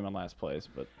that he came in last place,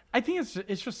 but I think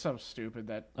it's just so stupid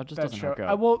that That just that doesn't show. hook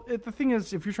up. The thing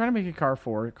is, if you're trying to make a car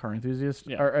for a car enthusiast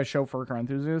Yeah. or a show for a car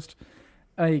enthusiast,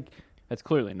 like it's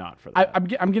clearly not for that. I'm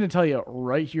going to tell you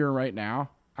right here, right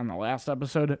now, on the last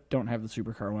episode, don't have the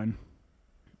supercar win.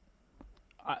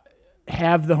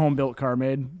 Have the home built car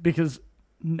made, because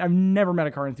I've never met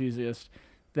a car enthusiast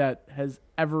that has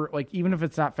ever, like, even if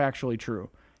it's not factually true,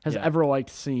 has Yeah. ever liked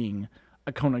seeing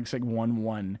a Koenigsegg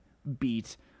 1.1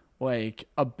 beat like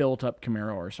a built-up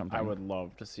Camaro or something. I would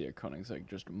love to see a Koenigsegg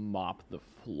just mop the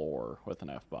floor with an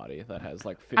F body that has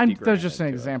like 50 grand. That's just an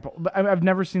into it. example, but I've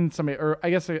never seen somebody, or I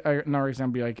guess another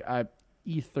example be like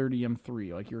E30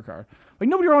 M3, like your car. Like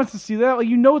nobody wants to see that. Like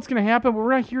it's gonna happen, but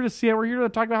we're not here to see it. We're here to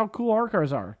talk about how cool our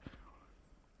cars are.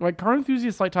 Like car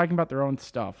enthusiasts like talking about their own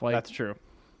stuff. Like That's true.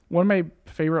 one of my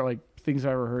favorite like things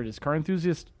I ever heard is car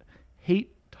enthusiasts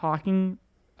hate talking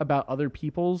about other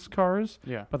people's cars,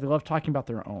 Yeah. but they love talking about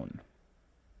their own.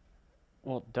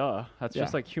 Well, duh. That's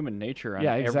just Yeah. like human nature on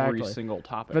Yeah, every exactly. single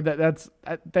topic. But that's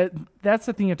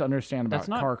the thing you have to understand about That's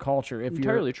not car culture. If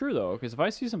entirely you're true though, because if I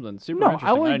see something super No, I interesting,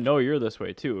 I like- know you're this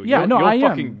way too. Yeah, you'll, no, you'll I am.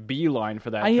 fucking beeline for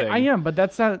that thing. I am, but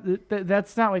that's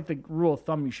not like the rule of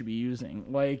thumb you should be using.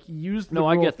 Like use the No,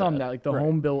 I rule get of thumb that. that like the Right.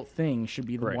 home built thing should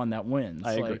be the Right. one that wins.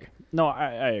 I agree. Like, No,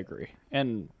 I agree.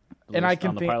 And And I least can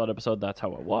on the think- pilot episode, that's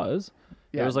how it was.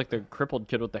 Yeah. It was like the crippled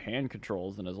kid with the hand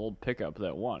controls in his old pickup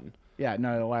that won. yeah,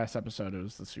 no, the last episode it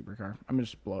was the supercar. I'm gonna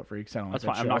just blow it for you because I don't That's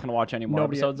like fine. that I'm show. not going to watch any more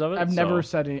Nobody- episodes of it. I've so- never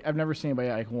seen anybody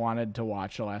like wanted to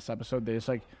watch the last episode. They just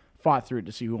like fought through it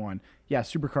to see who won. Yeah,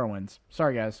 supercar wins.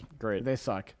 Sorry guys, Great. they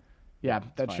suck. Yeah,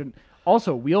 that fine. should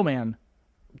also Wheelman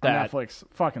on That- Netflix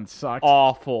fucking sucked.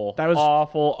 Awful. That was-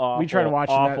 awful. we tried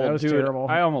watching that. awful. That was Dude, terrible.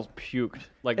 I almost puked.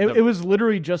 Like It was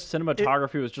literally just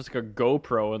cinematography was just like a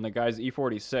GoPro and the guy's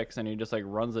E46 and he just like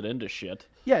runs it into shit.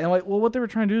 Yeah, and like, well, what they were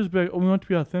trying to do is be like, oh, we want to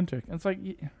be authentic. And it's like,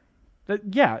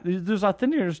 there's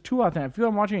authentic, there's too authentic. I feel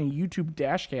I'm watching a YouTube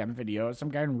dash cam video of some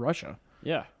guy in Russia.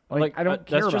 Yeah. Like, I don't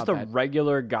care That's just about a that.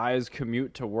 regular guy's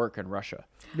commute to work in Russia.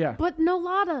 Yeah, But no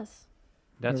Ladas.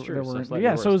 That's There- true. there so weren't- it's slightly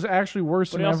yeah, worse. so it's actually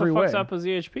worse But in he also every fucks way. up his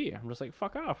EHP. I'm just like,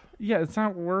 fuck off. Yeah, it's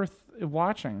not worth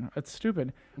watching. It's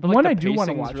stupid. But, The like, one the I do want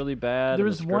to pacing's watch. really bad. There and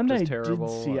was the one script I is terrible.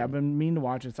 did see. and- I've been meaning to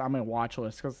watch it. It's on my watch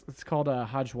list because it's called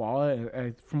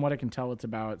Hajwala. From what I can tell, it's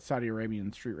about Saudi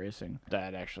Arabian street racing.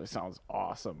 That actually sounds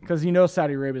awesome. Because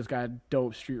Saudi Arabia's got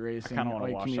dope street I racing. kind of want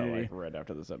to like, watch community. that like right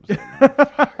after this episode.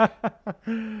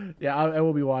 Yeah, I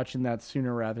will be watching that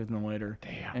sooner rather than later.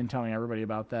 Damn. And telling everybody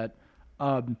about that.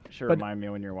 Sure, But- remind me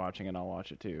when you're watching and I'll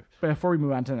watch it too. But before we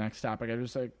move on to the next topic, I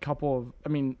just a couple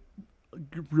of,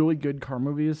 really good car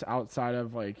movies outside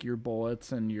of like your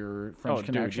Bullets and your French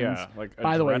Connections. yeah, like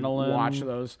By the way, Adrenaline. watch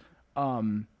those.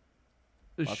 of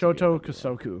Shoto good movies.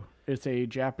 Kosoku. It's a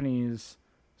Japanese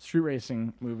street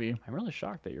racing movie. I'm really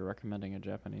shocked that you're recommending a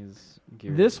Japanese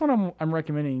gear. This one I'm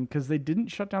recommending because they didn't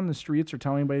shut down the streets or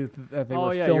tell anybody that they Oh,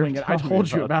 were yeah, you were filming it. I telling me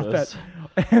told you about about this.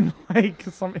 that. And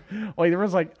there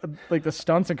was like the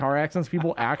stunts and car accidents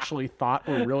people actually thought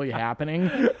were really happening.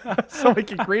 So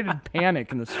like it created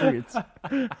panic in the streets.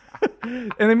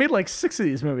 And they made like 6 of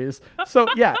these movies. So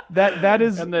yeah, that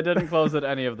is and they didn't close it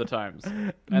any of the times,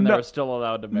 and they No. were still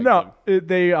allowed to make no, them.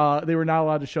 they were not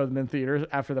allowed to show them in theaters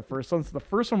after the first one. So the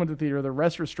first one went to theater, the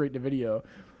rest were straight to video.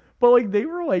 But like they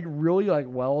were like really like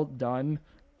well done.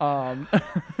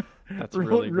 That's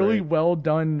really really great. well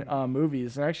done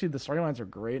movies. And actually the storylines are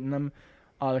great in them.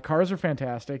 The cars are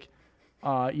fantastic.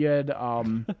 You had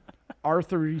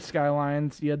R30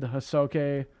 Skylines, you had the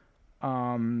Hosoke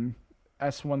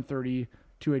S130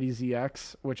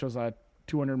 280ZX, which was a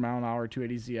 200-mile-an-hour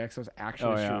 280ZX. That was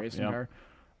actually Oh, a street yeah, racing yeah. car.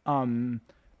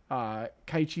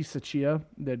 Kaiichi Sachiya,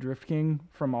 the Drift King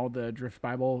from all the Drift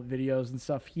Bible videos and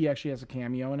stuff, he actually has a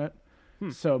cameo in it.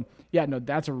 So, yeah, no,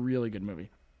 that's a really good movie.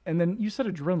 And then you said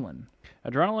Adrenaline.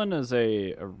 Adrenaline is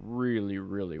a really,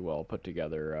 really well put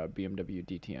together BMW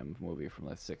DTM movie from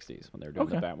the 60s when they were doing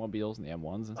the Okay. Batmobiles and the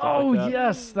M1s and stuff Oh, like that.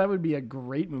 yes, that would be a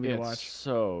great movie to It's watch.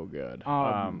 so good.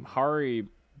 Hari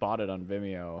bought it on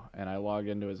Vimeo, and I logged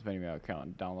into his Vimeo account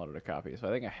and downloaded a copy. So I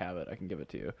think I have it. I can give it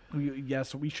to you.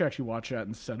 Yes, we should actually watch that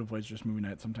instead of Laserdisc Movie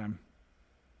Night sometime.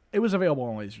 It was available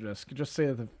on Laserdisc. Just say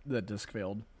that the disc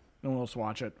failed. No one else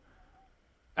watch it.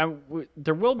 And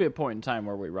there will be a point in time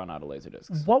where we run out of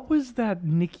Laserdiscs. What was that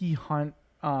Nicky Hunt,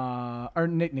 or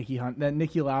Nicky Hunt, that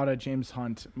Nicky Lauda, James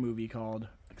Hunt movie called?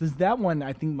 Because that one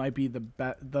I think might be the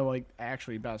like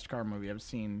actually best car movie I've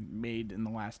seen made in the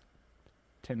last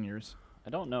 10 years. I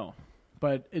don't know.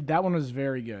 But that one was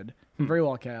very good, very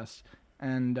well cast,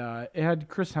 and it had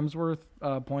Chris Hemsworth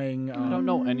playing I don't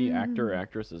know any actor or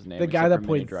actress's name. the guy except that for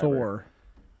played Minnie Driver. Thor.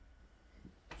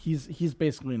 He's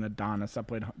basically an Adonis that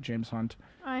played James Hunt.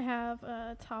 I have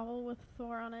a towel with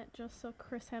Thor on it just so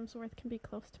Chris Hemsworth can be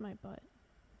close to my butt.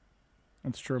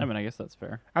 That's true. I mean, I guess that's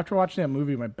fair. After watching that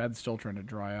movie, my bed's still trying to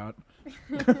dry out.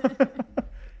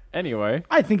 Anyway,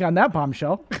 I think on that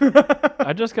bombshell.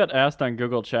 I just got asked on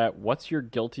Google Chat, what's your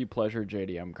guilty pleasure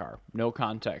JDM car? No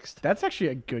context. That's actually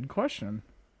a good question.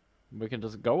 We can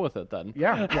just go with it then.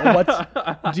 Yeah. Well,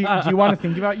 what's do you want to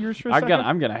think about yours for a second?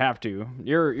 I'm gonna have to.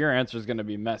 Your answer is gonna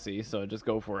be messy, so just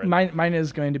go for it. Mine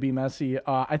is going to be messy.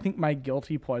 I think my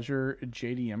guilty pleasure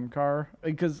JDM car,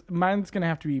 because mine's going to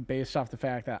have to be based off the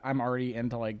fact that I'm already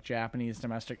into like Japanese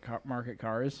domestic market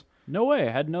cars. No way,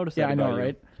 I hadn't noticed that. Yeah, I know, about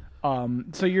you.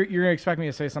 right? So you're gonna expect me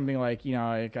to say something like, you know,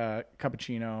 like a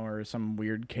cappuccino or some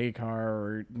weird K car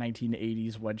or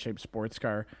 1980s wedge-shaped sports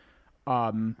car.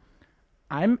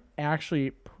 I'm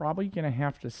actually probably gonna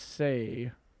have to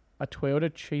say a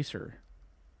Toyota Chaser.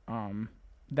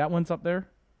 That one's up there.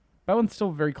 That one's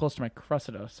still very close to my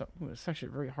Cressida, so it's actually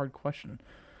a very hard question.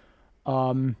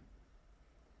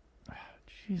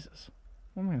 Jesus,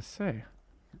 what am I gonna say?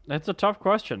 That's a tough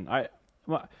question.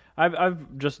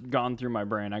 I've just gone through my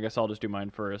brain. I guess I'll just do mine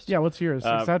first. Yeah, what's yours?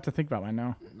 I have to think about mine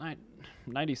now.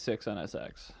 96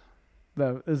 NSX.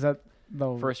 Is that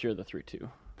the First year of the 3.2.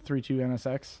 3.2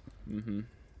 NSX? Mm-hmm.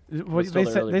 What, still they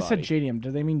the said early they said body. JDM.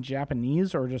 Do they mean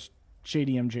Japanese or just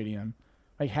JDM?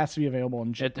 Like, has to be available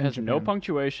in It in has Japan. no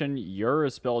punctuation. Your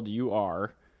is spelled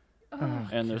UR, Oh,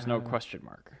 and there's no question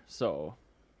mark. So,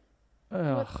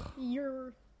 Ugh.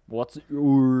 what's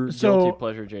your So, guilty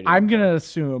pleasure, JD? I'm gonna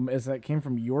assume is that it came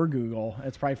from your Google.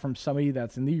 It's probably from somebody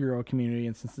that's in the Euro community,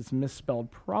 and since it's misspelled,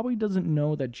 probably doesn't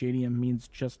know that JDM means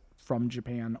just from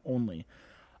Japan only.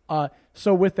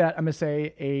 So with that, I'm gonna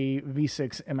say a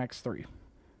V6 MX3.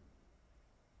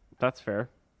 That's fair.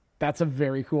 That's a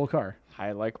very cool car.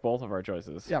 I like both of our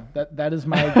choices. Yeah, that is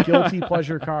my guilty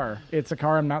pleasure car. It's a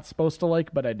car I'm not supposed to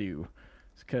like, but I do,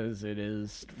 because it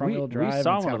is front wheel drive. We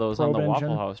saw it's one got of those a on the probe Waffle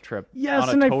engine. House trip. Yes, on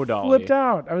a and tow I dolly. flipped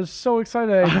out. I was so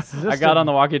excited. I got on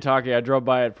the walkie-talkie. I drove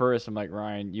by it first. I'm like,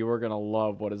 Ryan, you are gonna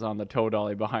love what is on the tow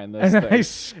dolly behind this And thing. I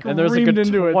screamed And there's like a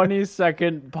into it.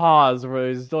 20-second pause where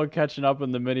he's still catching up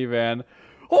in the minivan.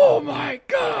 Oh my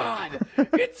God!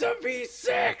 It's a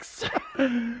V6.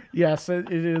 Yes,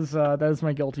 it is. That is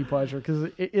my guilty pleasure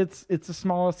because it's the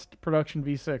smallest production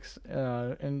V6,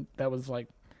 and that was like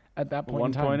at that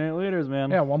point in time. 1.8 liters,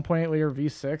 man. Yeah, 1.8 liter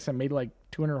V6 and made like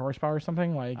 200 horsepower or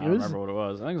something. Like I it don't was. remember what it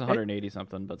was. I think it was 180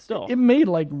 something, but still. It made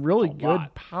like really A good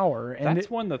lot. power, and That's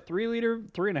when the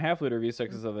 3.5 liter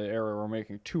V6s of the era were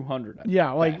making 200. at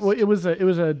yeah, like best. well, it was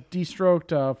a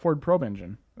de-stroked Ford Probe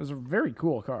engine. It was a very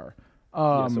cool car.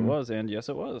 Yes, it was, and yes,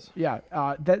 it was. Yeah,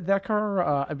 that car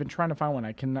I've been trying to find one.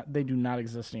 I cannot. They do not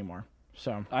exist anymore.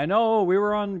 So I know. We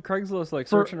were on Craigslist, like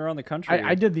searching around the country.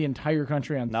 I did the entire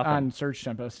country on Nothing. Search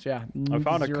Tempest. Yeah, I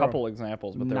found zero. a couple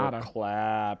examples, but they Nada. were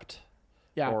clapped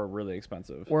Yeah, or really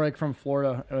expensive. or like from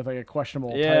Florida with like a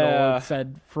questionable title Yeah. that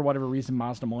said for whatever reason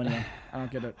Mazda Millennium. I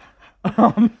don't get it.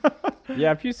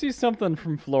 Yeah, if you see something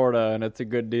from Florida and it's a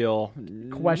good deal,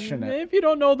 Question it. If you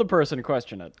don't know the person,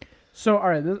 question it. So all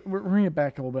right, we're bringing it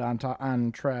back a little bit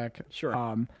on track. Sure.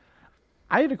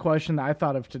 I had a question that I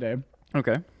thought of today.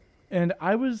 Okay. And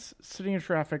I was sitting in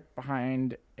traffic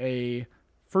behind a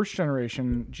first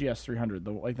generation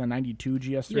GS300, the 92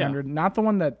 GS300, not the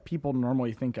one that people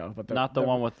normally think of, but Not the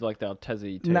one with like the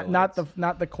Altezzi tail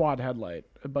not the quad headlight,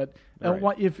 but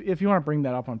Right. if you want to bring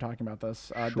that up when I'm talking about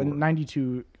this, the Sure.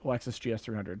 92 Lexus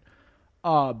GS300.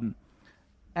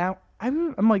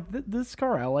 I'm like this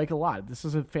car I like a lot. This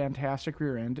is a fantastic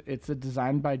rear end. It's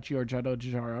designed by Giorgetto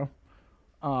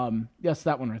Giugiaro. Yes,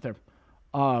 that one right there.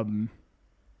 And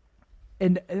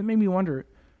it made me wonder,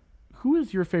 who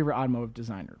is your favorite automotive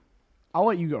designer? I'll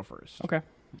let you go first Okay.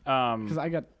 because I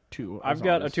got two. I've as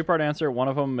got a always. two-part answer. One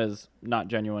of them is not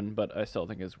genuine, but I still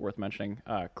think is worth mentioning.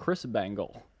 Chris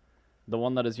Bangle, the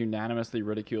one that is unanimously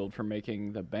ridiculed for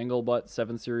making the Bangle Butt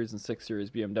 7 Series and 6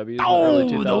 Series BMWs in the early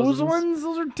 2000s. Those ones,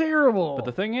 those are terrible. But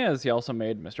the thing is, he also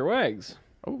made Mr. Wags.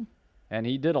 Oh. And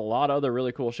he did a lot of other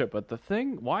really cool shit. But the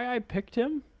thing, why I picked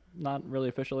him, not really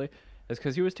officially, is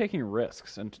because he was taking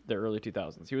risks in the early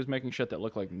 2000s. He was making shit that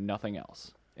looked like nothing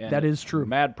else. And That is true.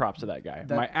 Mad props to that guy.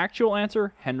 My actual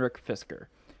answer, Henrik Fisker.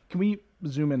 Can we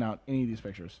zoom in out any of these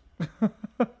pictures?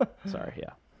 Sorry,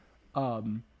 yeah.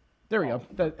 There we go.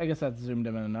 I guess that's zoomed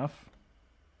in enough.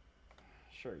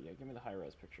 Sure, yeah. Give me the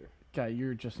high-res picture. Guy,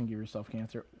 you're just gonna give yourself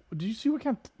cancer. Did you see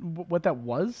what that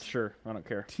was? Sure, I don't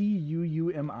care.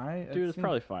 TUUMI? Dude, it's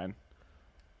probably fine.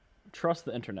 Trust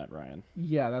the internet, Ryan.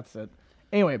 Yeah, that's it.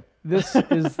 Anyway, this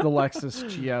is the Lexus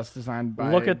GS designed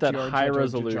by Look at that Giorgetto high Giugiaro.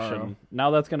 resolution. Now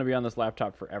that's going to be on this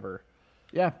laptop forever.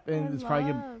 Yeah, and it's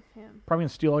probably love him. gonna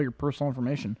steal all your personal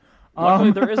information.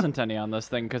 Luckily, there isn't any on this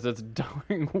thing because it's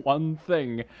doing one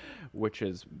thing, which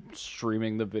is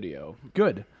streaming the video.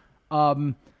 Good.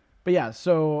 But yeah,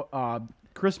 so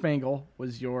Chris Bangle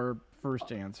was your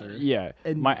first answer. Yeah,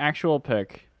 And- my actual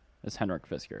pick is Henrik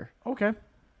Fisker. Okay.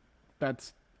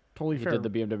 That's totally He fair. did the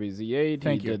BMW Z8.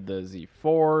 Thank he you. did the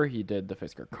Z4. He did the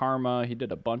Fisker Karma. He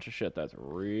did a bunch of shit that's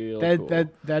real that cool.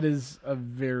 that is a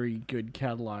very good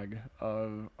catalog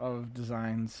of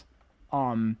designs.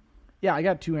 Yeah, I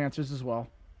got two answers as well.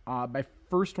 My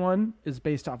first one is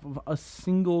based off of a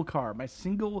single car. My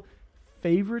single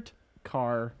favorite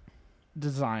car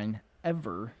design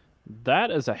ever That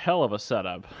is a hell of a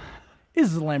setup.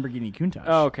 is the Lamborghini Countach.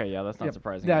 Oh, okay, yeah, that's not Yep.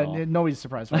 surprising Yeah, at all. nobody's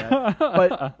surprised by that.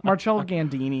 But Marcello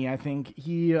Gandini, I think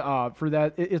he for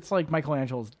that it's like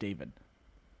Michelangelo's David.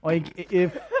 Like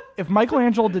if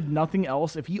Michelangelo did nothing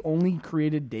else, if he only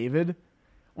created David,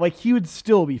 like he would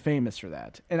still be famous for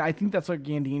that. And I think that's what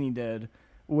Gandini did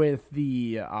with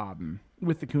the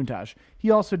Countach.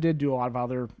 He also did do a lot of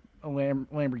other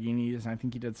Lamborghinis, and I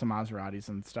think he did some Maseratis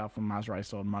and stuff when Maserati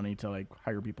still had money to like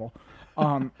hire people.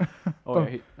 Oh,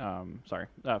 yeah, sorry.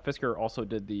 Fisker also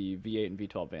did the V8 and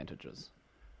V12 Vantages.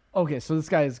 Okay, so this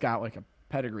guy's got like a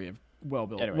pedigree of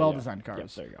well-built, Anyway, well-designed yeah.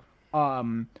 cars. Yeah, there you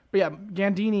go. But yeah,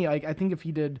 Gandini, like I think if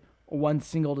he did one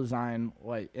single design,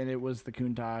 like and it was the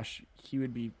Countach, he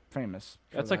would be famous.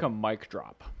 for That's that. like a mic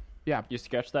drop. Yeah, You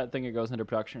sketch that thing, it goes into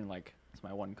production, like, it's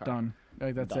my one car. done.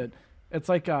 Like that's Done. it. It's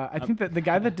like I think that the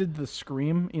guy that did the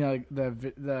Scream, you know, like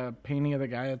the painting of the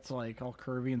guy, it's like all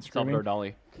curvy and screaming. Salvador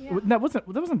Dali. Yeah. That wasn't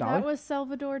Dolly. That was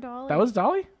Salvador Dali. That was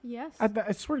Dolly. Yes.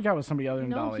 I swear to God, it was somebody other than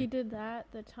no, Dolly. he did that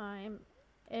the time.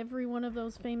 Every one of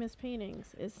those famous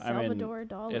paintings is I mean, Salvador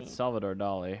Dali. It's Salvador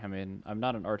Dali. I mean, I'm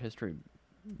not an art history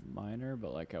minor,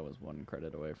 but like I was one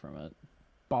credit away from it.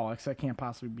 Bollocks! That can't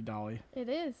possibly be Dolly. It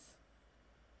is.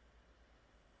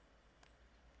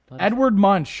 Edward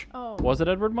Munch. Oh. Was it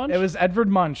Edward Munch? It was Edward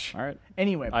Munch. All right.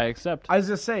 Anyway, I accept. I was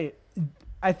gonna say,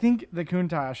 I think the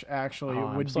Countach actually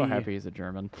Oh, would I'm so be. happy he's a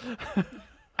German.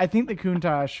 I think the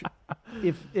Countach,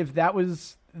 if that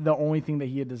was the only thing that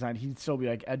he had designed, he'd still be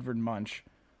like Edvard Munch,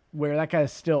 where that guy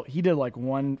still he did like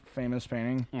one famous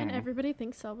painting. And everybody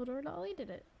thinks Salvador Dali did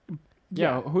it.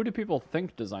 Yeah. Who do people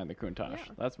think designed the Countach? Yeah.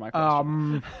 That's my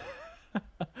question.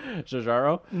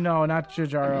 Giugiaro? No, not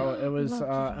Giugiaro. It was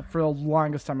Love for the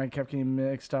longest time I kept getting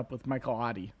mixed up with Michael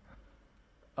Oddie.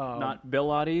 Not Bill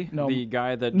Oddie, no. the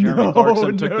guy that Jeremy No,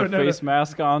 Clarkson took no, the no, face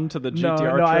mask on to the No,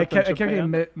 GTR no, I trip kept in getting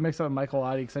Japan? mixed up with Michael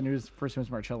Oddie because I knew his first name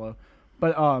was Marcello.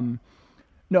 But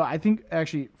no, I think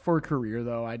actually for a career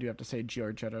though, I do have to say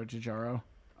Giorgetto Giugiaro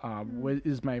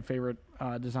is my favorite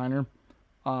designer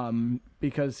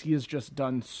because he has just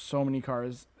done so many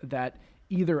cars that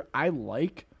either I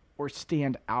like or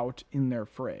stand out in their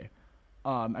fray.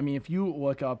 I mean, if you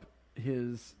look up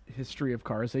his history of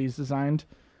cars that he's designed,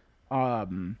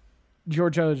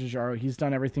 Giorgio Giugiaro, he's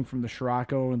done everything from the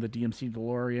Scirocco and the DMC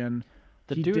DeLorean.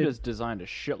 The He dude did- has designed a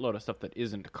shitload of stuff that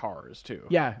isn't cars, too.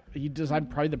 Yeah, he designed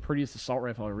probably the prettiest assault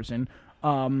rifle I've ever seen. He The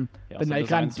also Nikon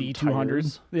designed some D200.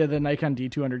 tires. Yeah, the Nikon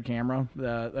D200 camera,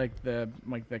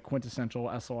 the quintessential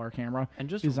SLR camera. And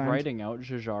just designed. writing out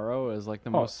Giugiaro is like the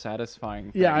Oh. most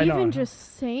satisfying thing. Yeah, I know. Even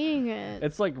just saying it.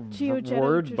 It's like Giorgetto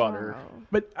word butter. Giugiaro.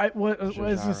 But what I was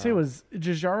going to say Giugiaro. was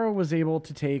Giugiaro was able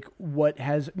to take what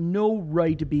has no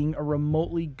right to being a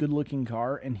remotely good-looking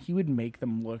car, and he would make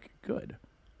them look good.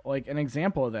 Like an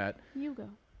example of that, Hugo.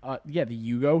 yeah, the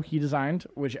Yugo he designed,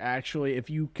 which actually, if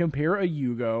you compare a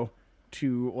Yugo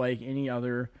to like any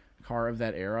other car of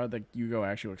that era, the Yugo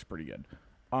actually looks pretty good.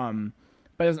 But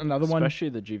there's another one, Especially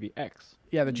the GVX,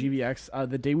 yeah, the GVX,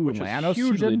 the Daewoo which Lanos. is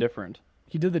hugely different.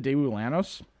 He did the Daewoo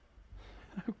Lanos,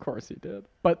 Of course he did.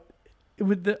 but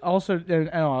with the also, and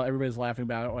I know everybody's laughing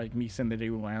about it, like me saying the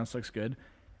Daewoo Lanos looks good.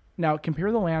 Now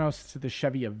compare the Lanos to the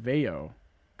Chevy Aveo,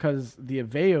 because the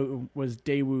Aveo was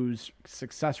Daewoo's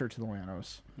successor to the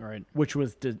Lanos, All right. which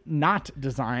was not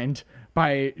designed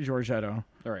by Giorgetto.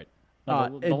 All right.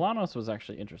 No, the it- Lanos was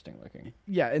actually interesting looking.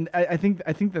 Yeah, and I think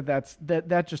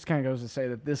that just kind of goes to say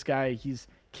that this guy, he's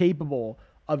capable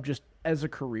of just as a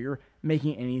career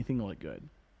making anything look good,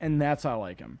 and that's how I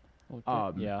like him.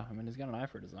 Well, yeah, I mean, he's got an eye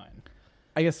for design.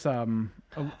 I guess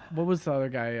what was the other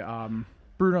guy?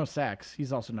 Bruno Sachs.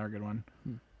 He's also another good one.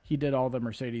 He did all the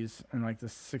Mercedes in like the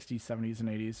 60s, 70s, and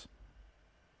 80s.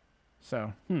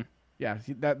 So yeah,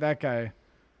 that guy,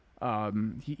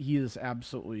 he is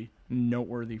absolutely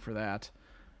noteworthy for that.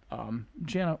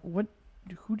 Jana, who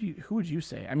would you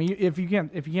say? I mean, if you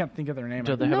can't think of their name,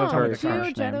 Do I they can have a tell you very the car.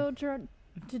 harsh name? Giorgetto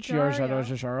Giorgetto Giugiaro.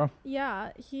 Giugiaro.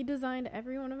 Yeah, he designed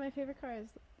every one of my favorite cars.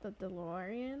 The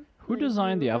DeLorean. Who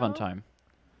designed the Yugo. Aventime?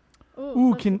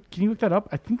 Ooh, let's- can you look that up?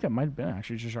 I think that might have been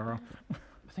actually Giugiaro.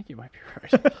 I think you might be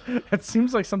right. That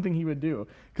seems like something he would do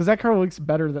because that car looks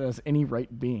better than has any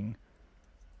right being.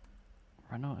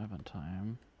 Renault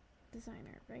Aventime.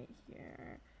 designer right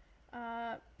here.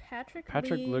 Patrick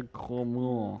Patrick Lee.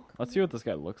 Leclermont. Let's see what this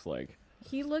guy looks like.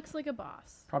 He looks like a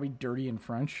boss. Probably dirty in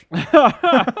French.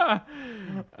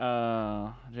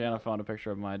 Jana found a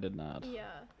picture of him. I did not. Yeah.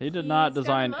 He did He's not got a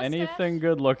design mustache. anything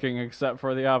good looking except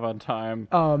for the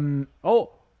Avantime.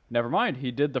 Oh, never mind.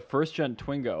 He did the first gen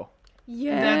Twingo.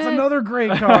 Yes. That's another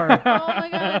great car. Oh my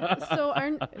god. So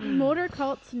our Motor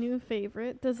Cult's new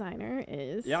favorite designer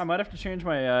is Yeah, I might have to change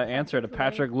my answer to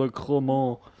Patrick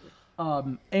Leclermont.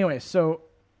 Anyway, so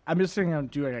I'm just going to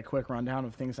do like a quick rundown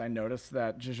of things I noticed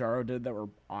that Giugiaro did that were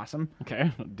awesome. Okay,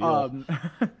 deal.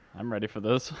 I'm ready for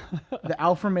this. The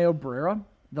Alfa Romeo Brera,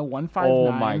 the 159.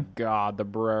 Oh my god, the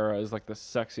Brera is like the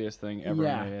sexiest thing ever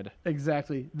Yeah, made.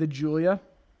 exactly. The Giulia,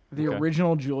 the Okay.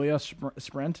 original Giulia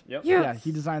Sprint. Yep. Yes. Yeah,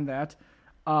 he designed that.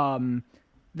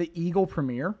 The Eagle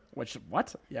Premier, which,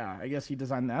 what? Yeah, I guess he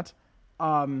designed that.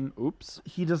 Oops.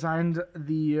 He designed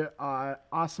the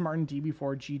Aston Martin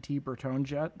DB4 GT Bertone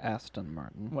jet. Aston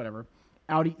Martin. Whatever.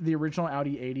 Audi, the original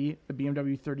Audi 80, the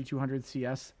BMW 3200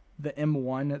 CS, the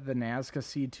M1, the Nazca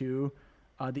C2,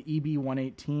 the EB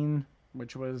 118,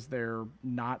 which was their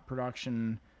not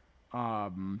production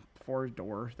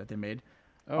four-door that they made.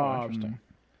 Oh, interesting.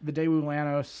 The Daewoo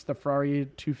Lanos, the Ferrari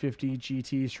 250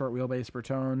 GT short wheelbase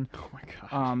Bertone, Oh my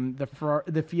god. the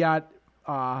Fiat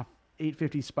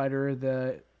 850 Spider,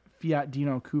 the Fiat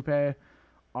Dino Coupe,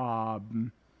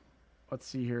 let's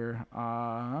see here,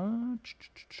 the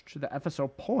FSO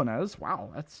Polonaise. Wow,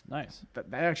 Nice. that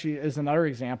actually is another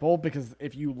example, because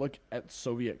if you look at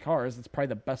Soviet cars, it's probably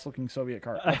the best looking Soviet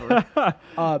car ever.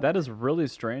 That is really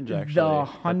strange, actually. The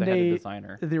that they had a Hyundai,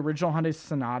 designer. the original Hyundai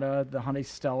Sonata, the Hyundai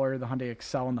Stellar, the Hyundai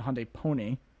Excel, and the Hyundai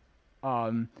Pony.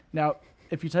 Now,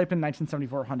 if you type in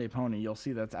 1974 Hyundai Pony, you'll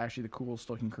see that's actually the coolest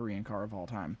looking Korean car of all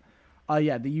time.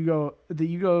 Yeah, the Yugo,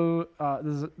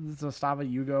 this is Zastava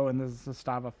Yugo, and this is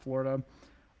Zastava Florida.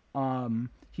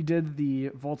 He did the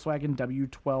Volkswagen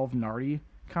W12 Nardi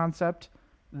concept,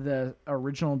 the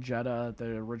original Jetta, the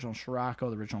original Scirocco,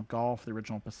 the original Golf, the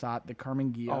original Passat, the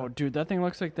Carmen Ghia. Oh, dude, that thing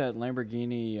looks like that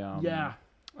Lamborghini. Yeah,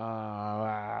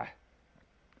 I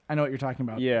know what you're talking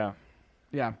about. Yeah.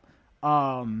 Yeah.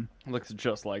 Looks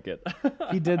just like it.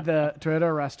 He did the Toyota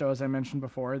Resto, as I mentioned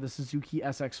before, the Suzuki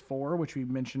SX4, which we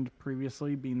mentioned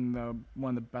previously, being one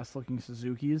of the best looking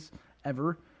Suzukis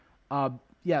ever.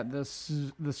 Yeah, the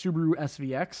Subaru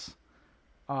SVX,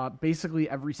 basically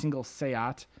every single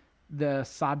Seat, the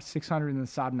Saab 600 and the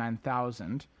Saab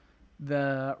 9000,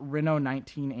 the Renault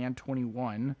 19 and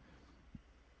 21,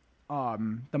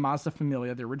 the Mazda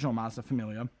Familia, the original Mazda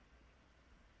Familia.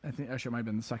 I think actually it might have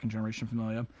been the second generation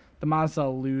Familia. The Mazda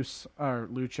Luce, or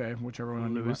Luce, whichever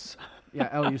one. Luce.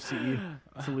 Yeah, Luce.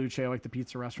 It's a Luce, like the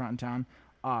pizza restaurant in town.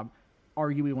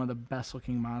 Arguably one of the best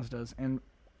looking Mazdas, and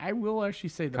I will actually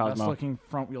say the Cosmo. best looking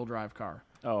front wheel drive car.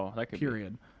 Oh, that could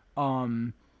Period. be.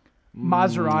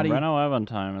 Maserati. Renault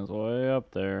Avantime is way up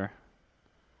there.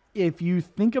 If you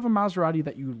think of a Maserati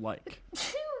that you like,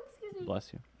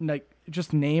 Bless you. like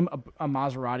just name a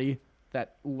Maserati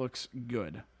that looks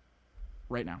good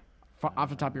right now, off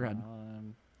the top of your head.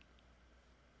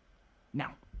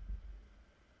 Now,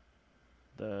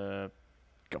 The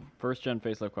Go. first gen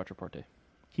facelift Quattroporte.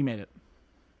 he made it.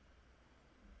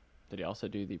 Did he also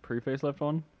do the pre-facelift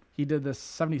one? He did the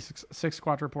 76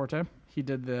 Quattroporte. He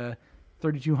did the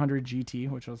 3200 GT,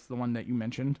 which was the one that you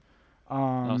mentioned.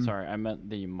 Oh, sorry, I meant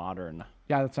the modern,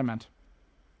 Yeah, that's what I meant.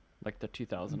 like the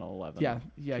 2011. Yeah.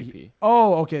 GP.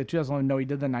 Oh, okay. 2011. No, he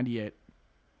did the 98.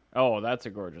 Oh, that's a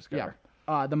gorgeous car.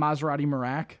 Yeah. The Maserati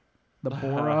Merak, the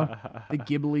Bora, the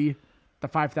Ghibli, the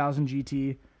 5000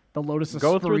 GT, the Lotus Esprit.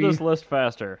 Go through this list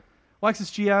faster.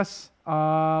 Lexus GS,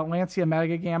 Lancia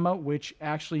Mega Gamma, which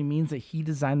actually means that he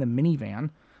designed the minivan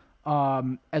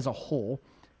as a whole.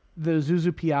 The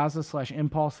Isuzu Piazza /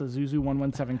 Impulse, the Isuzu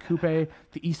 117 Coupe,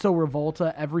 the Iso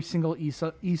Revolta, every single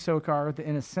Iso car, the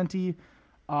Innocenti,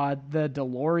 the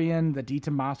DeLorean, the Di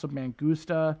Tommaso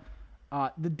Mangusta.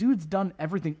 The dude's done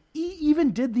everything. He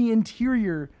even did the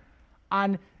interior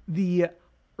on the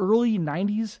early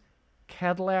 90s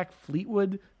Cadillac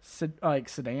Fleetwood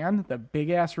sedan, the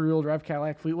big-ass rear-wheel drive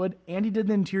Cadillac Fleetwood, and he did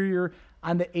the interior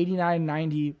on the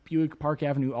 8990 Buick Park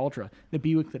Avenue Ultra. The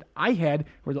Buick that I had,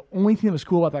 where the only thing that was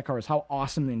cool about that car is how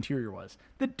awesome the interior was.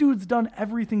 The dude's done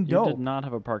everything You dope. did not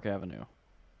have a Park Avenue.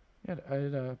 Yeah,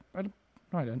 no, I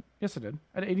didn't. Yes, I did.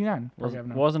 I had 89 Park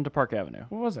Avenue. Wasn't a Park Avenue.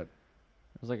 What was it?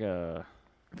 It was like a...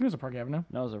 I think it was a Park Avenue.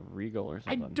 No, it was a Regal or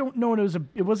I something. don't know what it was.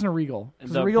 It wasn't a Regal.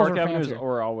 'Cause The Regals Park are Avenues fancier.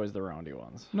 were always the roundy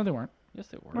ones. No, they weren't. Yes,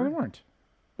 they were. No, they weren't.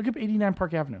 Look up 89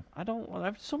 Park Avenue. I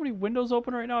have so many windows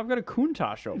open right now. I've got a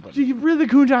Countach open. So you get rid of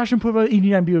the Countach and put about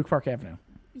 89 Buick Park Avenue.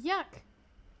 Yuck.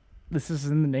 This is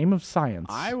in the name of science.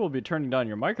 I will be turning down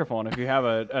your microphone if you have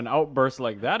an outburst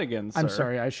like that again, sir. I'm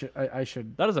sorry. I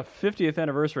should. That is a 50th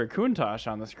anniversary Countach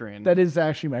on the screen. That is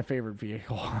actually my favorite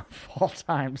vehicle of all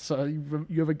time. So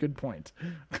you have a good point.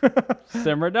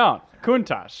 Simmer down.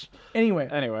 Countach.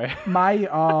 Anyway, my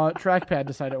trackpad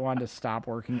decided it wanted to stop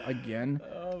working again.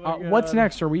 What's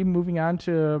next? Are we moving on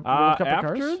to World Cup of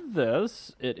After Cars?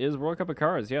 this, it is World Cup of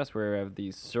Cars. Yes, we have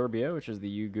the Serbia, which is the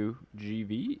Yugo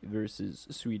GV, versus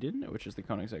Sweden, which is the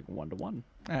Koenigsegg 1-1.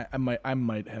 I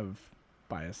might have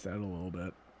biased that a little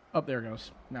bit. Oh, there it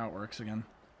goes. Now it works again.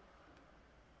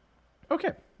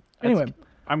 Okay. Anyway,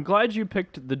 I'm glad you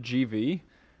picked the GV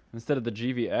instead of the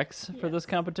GVX for this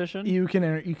competition. you can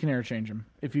interchange them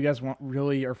if you guys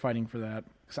really are fighting for that.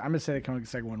 So I'm gonna say the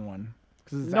Koenigsegg 1-1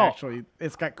 because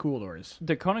it's got cool doors.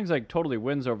 The Koenigsegg totally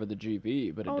wins over the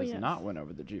GV, but it does yes. not win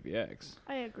over the GVX.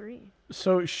 I agree.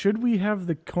 So should we have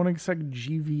the Koenigsegg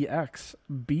GVX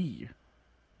be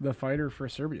the fighter for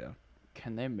Serbia?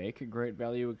 Can they make a great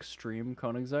value extreme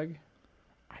Koenigsegg?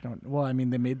 I don't. Well, I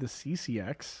mean, they made the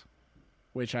CCX,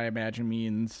 which I imagine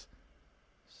means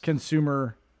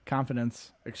consumer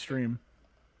confidence extreme.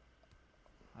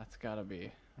 That's gotta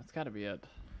be it.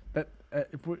 That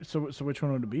so which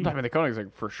one would it be? I mean, the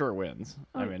Koenigsegg for sure wins.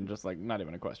 I Oh. mean, just like not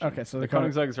even a question. Okay, so the the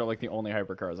Koenigsegg's are like the only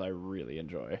hypercars I really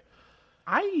enjoy.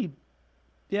 I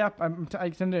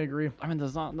tend to agree. I mean,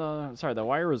 the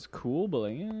Wire is cool, but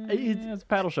like, It's- it's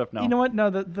paddle shift now. You know what? No,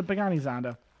 the Pagani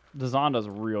Zonda. The Zonda's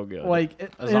real good. Like,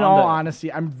 A in all Zonda-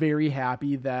 honesty, I'm very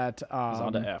happy that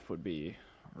Zonda F would be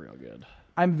real good.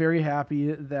 I'm very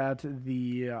happy that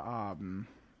the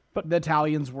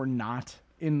Italians were not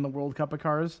in the World Cup of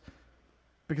Cars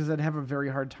because I'd have a very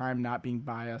hard time not being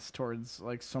biased towards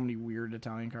like so many weird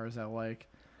Italian cars I like.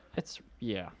 It's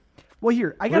Well,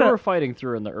 here I we got were fighting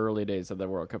through in the early days of the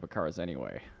World Cup of Cars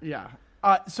anyway. yeah.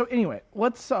 So anyway,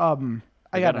 let's I got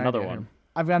got an another idea one. here.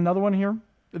 I've got another one here.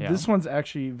 Yeah. This one's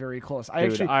actually very close.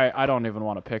 Dude, I don't even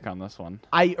want to pick on this one.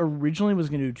 I originally was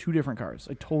gonna do two different cars,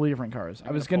 like totally different cars.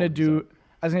 I was gonna gonna pull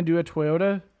these do a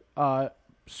Toyota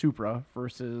Supra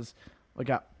versus like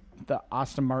the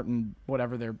Aston Martin,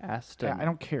 whatever they're. Aston. I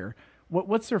don't care.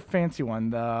 What's their fancy one?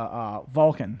 The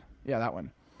Vulcan. Yeah, that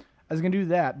one. I was gonna do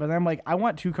that, but then I'm like, I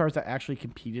want two cars that actually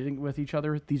competed with each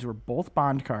other. These were both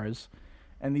Bond cars,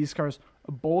 and these cars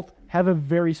both have a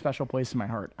very special place in my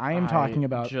heart. I am talking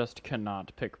about. Just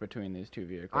cannot pick between these two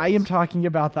vehicles. I am talking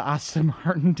about the Aston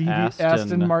Martin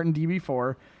Aston Martin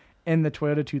DB4 and the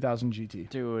Toyota 2000 GT.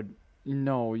 Dude,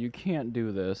 no, you can't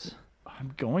do this.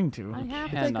 I'm going to. I have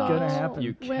to cannot. go Gonna happen.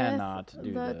 You with cannot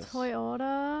do the this.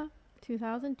 Toyota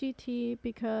 2000 GT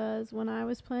because when I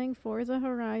was playing Forza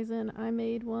Horizon, I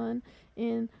made one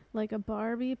in like a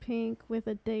Barbie pink with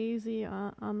a daisy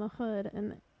on the hood,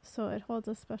 and so it holds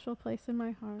a special place in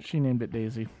my heart. She named it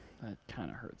Daisy. That kind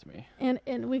of hurts me. And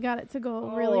we got it to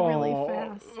go really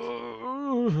fast.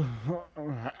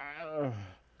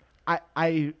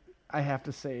 I have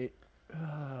to say,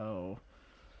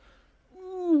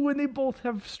 when they both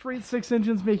have straight six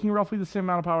engines making roughly the same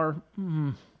amount of power. I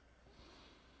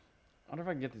wonder if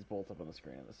I can get these both up on the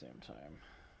screen at the same time.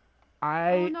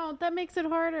 Oh no, that makes it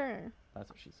harder. That's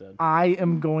what she said. I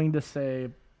am going to say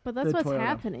But that's The what's Toyota.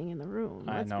 happening in the room.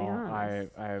 I Let's be know.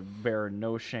 honest. I bear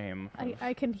no shame.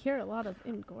 I can hear a lot of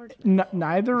engorgement.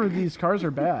 neither of these cars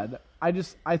are bad. I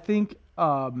think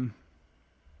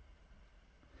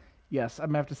yes, I'm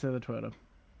gonna have to say the Toyota.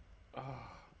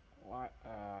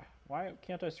 Why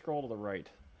can't I scroll to the right?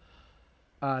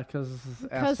 Because this is 'Cause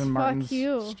Aston fuck Martin's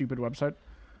you. stupid website.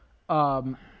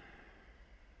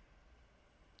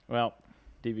 Well,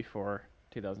 DB4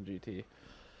 2000 GT.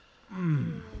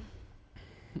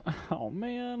 Oh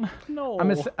man, no. I'm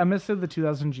gonna say the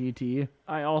 2000 GT.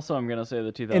 I also am gonna say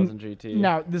the 2000 GT.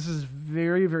 Now this is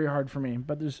very very hard for me,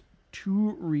 but there's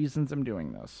two reasons I'm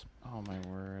doing this. Oh my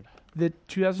word. The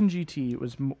 2000 GT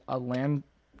was a land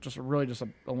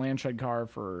shed car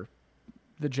for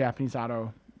the Japanese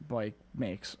auto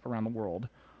makes around the world,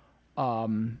 or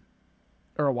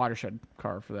a watershed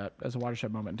car for that as a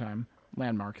watershed moment in time.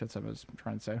 Landmark, that's what I was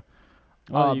trying to say.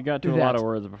 Well, you got to a lot that. of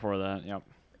words before that. Yep.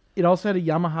 It also had a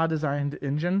Yamaha designed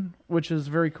engine, which is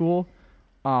very cool.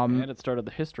 And it started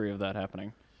the history of that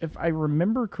happening. If I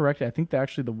remember correctly, I think that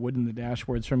actually the wood in the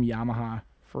dashboards from Yamaha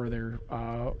for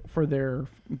their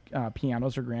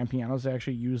pianos or grand pianos. They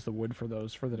actually use the wood for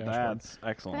those for the dashboard. That's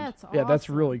excellent. That's awesome. Yeah, that's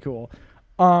really cool.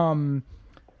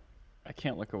 I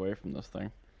can't look away from this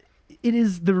thing. It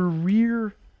is the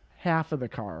rear half of the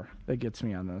car that gets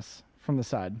me on this from the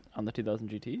side. On the 2000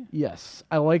 GT? Yes,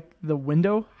 I like the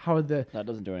window. How That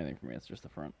doesn't do anything for me. It's just the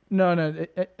front. no,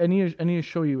 I need to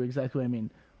show you exactly what I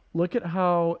mean. Look at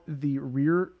how the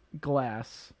rear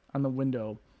glass on the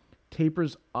window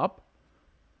tapers up,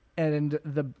 and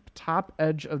the top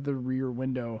edge of the rear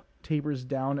window tapers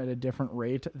down at a different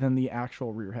rate than the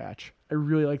actual rear hatch. I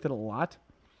really liked it a lot.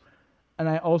 And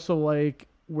I also like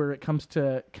where it comes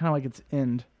to kind of like its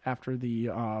end after the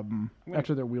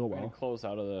after their wheel We're gonna well. close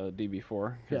out of the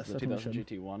DB4. Yes, the that's what we 2000 should.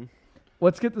 GT1.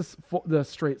 Let's get this the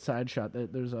straight side shot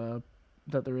that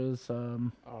there is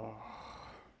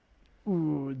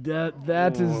ooh,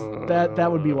 that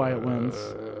would be why it wins.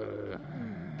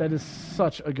 That is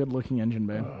such a good looking engine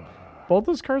bay. Both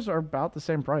those cars are about the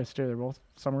same price too. They're both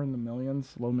somewhere in the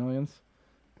millions, low millions.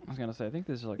 I was gonna say, I think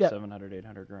this is like Yeah. 700,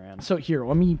 800 grand. So here,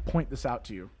 let me point this out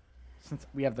to you, since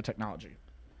we have the technology.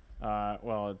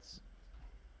 Well,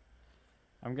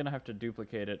 I'm gonna have to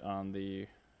duplicate it on the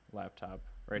laptop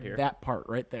right here. That part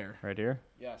right there. Right here.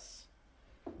 Yes.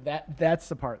 That's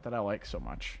the part that I like so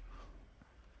much.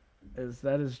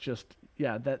 That is just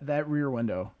that rear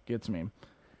window gets me.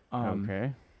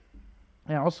 Okay.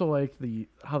 I also like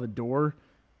how the door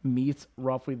meets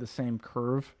roughly the same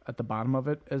curve at the bottom of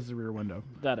it as the rear window.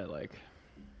 That I like.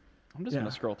 I'm just Yeah.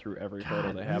 gonna scroll through every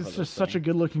photo they have It's of just this such a thing.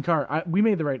 good looking car. We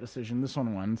made the right decision. This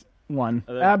one won.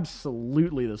 That-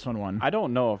 Absolutely, this one won. I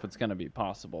don't know if it's gonna be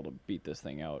possible to beat this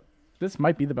thing out. This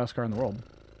might be the best car in the world.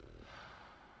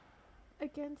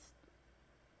 Against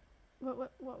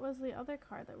what was the other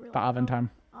car that we The Aventime.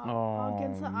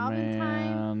 against the Aventine.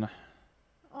 man.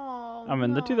 Oh, I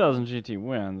mean, the no. 2000 GT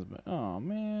wins, but oh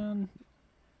man,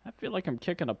 I feel like I'm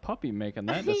kicking a puppy making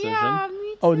that decision. Yeah,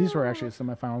 me too. Oh, these were actually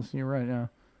semifinals. You're right. Yeah,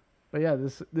 but yeah,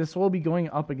 this will be going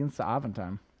up against the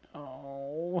Aventime.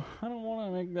 Oh, I don't want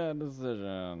to make that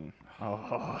decision.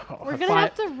 Oh, We're gonna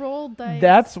have to roll dice.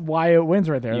 That's why it wins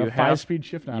right there. You The have- 5-speed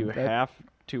shift knob. you That- have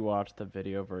to watch the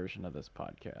video version of this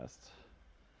podcast.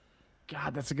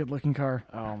 God, that's a good looking car.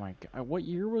 Oh my god, what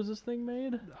year was this thing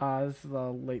made? This is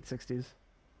the late 60s.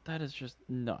 That is just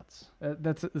nuts.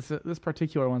 This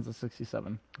particular one's a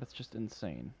 67. That's just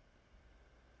insane.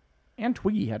 And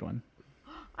Twiggy had one.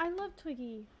 I love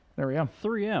Twiggy. There we go.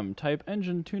 3M type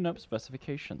engine tune-up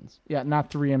specifications. Yeah,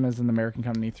 not 3M as in the American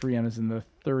company. 3M is in the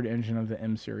third engine of the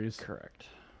M series. Correct.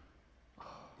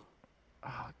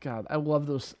 Oh God, I love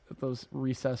those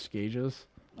recessed gauges.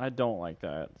 I don't like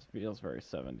that. It feels very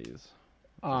 70s.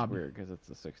 It's weird because it's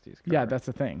the 60s. Car. Yeah, that's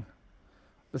the thing.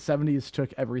 The 70s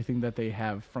took everything that they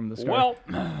have from the start.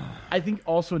 well. I think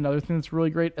also another thing that's really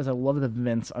great is I love the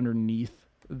vents underneath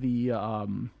the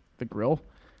grill.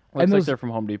 Looks And like those they're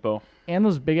from Home Depot. and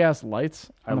those big ass lights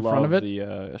on the front of it.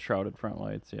 the shrouded front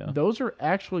lights. Yeah, Those are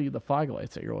actually the fog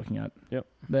lights that you're looking at. Yep.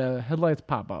 The headlights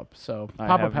pop up. So I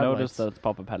pop have up headlights. noticed that it's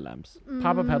pop-up headlamps.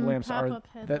 Pop-up headlamps pop-up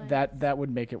are headlights. that would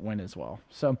make it win as well.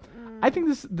 So I think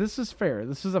this is fair.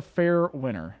 This is a fair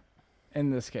winner in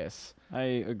this case. I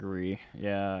agree.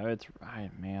 Yeah,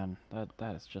 man,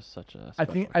 that is just such a. I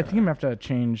special think car. I'm gonna have to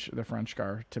change the French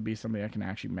car to be something I can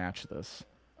actually match this.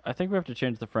 I think we have to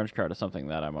change the French car to something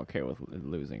that I'm okay with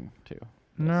losing to.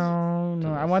 No, to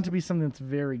I this. want it to be something that's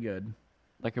very good.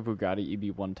 Like a Bugatti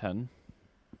EB110.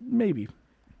 Maybe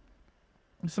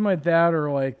something like that, or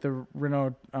like the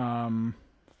Renault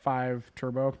 5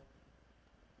 Turbo.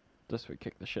 This would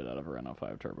kick the shit out of a Renault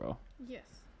 5 Turbo. Yes.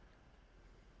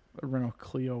 A Renault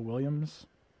Clio Williams.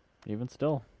 Even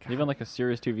still, God. even like a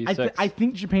Series 2 V6. I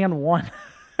think Japan won.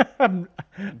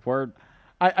 Word.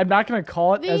 I'm not gonna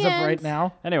call it The as of right end.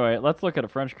 now. Anyway, let's look at a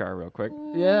French car real quick.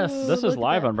 Yes. Ooh, This is look at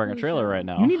live that on Bring a Trailer Porsche. right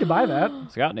now. You need to buy that.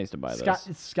 Scott needs to buy Scott.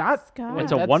 this. Scott.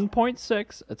 It's a that's-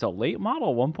 1.6. It's a late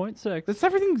model 1.6. That's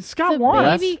everything Scott It's a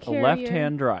wants. baby That's a carrier.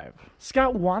 left-hand drive.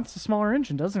 Scott wants a smaller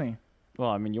engine, doesn't he? Well,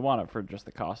 I mean, you want it for just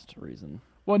the cost reason.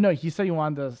 Well, no, he said he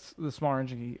wanted the smaller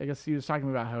engine. I guess he was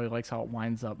talking about how he likes how it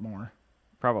winds up more.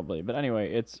 Probably. But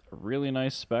anyway, it's a really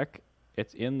nice spec.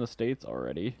 It's in the States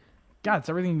already. God, it's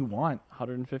everything you want.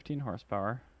 115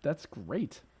 horsepower. That's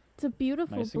great. It's a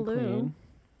beautiful Nice and blue. clean.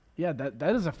 Yeah, that is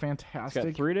a It's got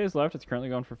fantastic. 3 days left. It's currently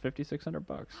going for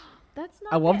 $5,600. That's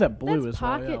not. I love bad. that blue That's as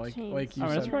well. Yeah, pocket like change. you I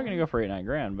mean, it's said. probably going to go for 8-9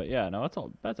 grand, but yeah, no,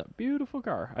 that's a beautiful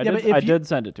car. Yeah, but if I you- did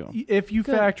send it to him. If you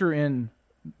Good. factor in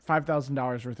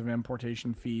 $5,000 worth of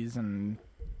importation fees and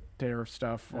tariff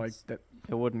stuff like That's- that.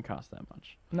 It wouldn't cost that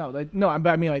much. No, but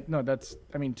I mean, like, no, that's.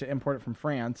 I mean, to import it from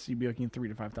France, you'd be looking at $3,000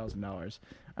 to $5,000.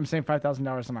 I'm saying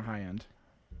 $5,000 on a high end.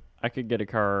 I could get a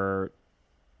car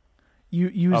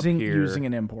Using here. using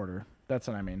an importer. That's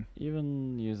what I mean.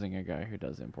 even using a guy who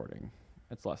does importing.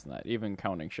 It's less than that, even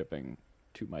counting shipping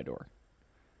to my door.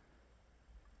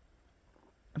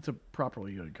 It's a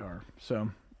properly good car. So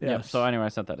Yeah. yes. So anyway, I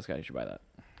sent that to Scott. You should buy that.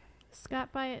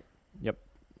 Scott, buy it. Yep.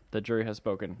 The jury has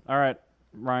spoken. All right.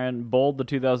 Ryan, bold the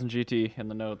 2000 GT in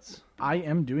the notes. I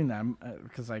am doing that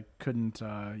because I couldn't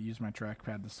use my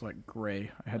trackpad to select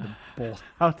gray. I had to bolt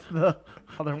out the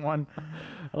other one.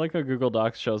 I like how Google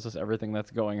Docs shows us everything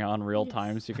that's going on real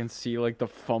time, so you can see like the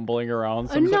fumbling around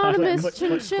sometimes. Anonymous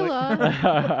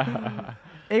chinchilla.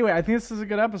 Anyway, I think this is a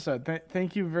good episode.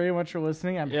 Thank you very much for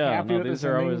listening. I'm happy with this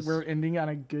ending. We're ending on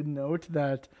a good note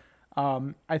that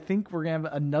I think we're going to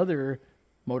have another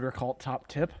Motor Cult top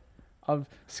tip of,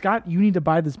 Scott, you need to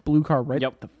buy this blue car right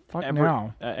the fuck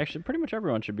now. Actually, pretty much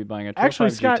everyone should be buying a 205 Actually,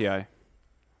 Scott, GTI.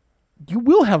 You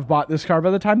will have bought this car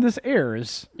by the time this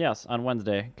airs. Yes, on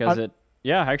Wednesday. Because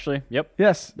yeah, actually, yep.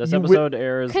 Yes. This episode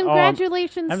airs.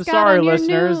 Congratulations, I'm Scott, sorry, on your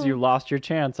listeners. new You lost your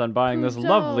chance on buying this Peugeot.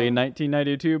 lovely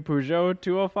 1992 Peugeot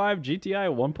 205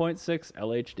 GTI 1.6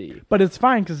 LHD. But it's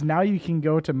fine because now you can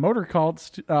go to Motor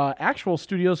Cult's actual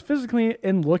studios physically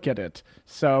and look at it.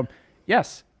 So,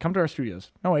 yes, come to our studios.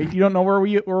 No, wait, you don't know where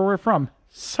we're from,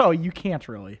 so you can't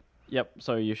really. Yep.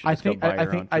 So you should just go buy your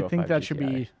own 205 I think that GTI. should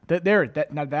be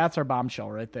now that's our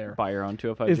bombshell right there. Buy your own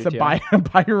 205 Is GTI. to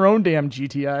buy your own damn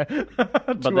GTI.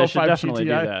 But they should definitely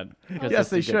do that. because Yes,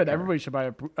 it's a they good should. car. Everybody should buy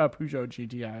a Peugeot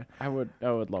GTI. I would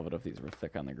love it if these were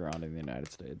thick on the ground in the United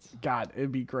States. God,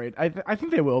 it'd be great. I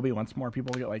think they will be once more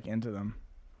people get like into them.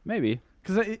 Maybe.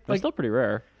 Because They're like still pretty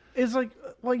rare. it's like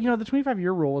the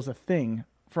 25-year rule was a thing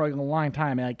for like a long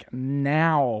time. And, like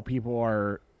now people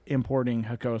are importing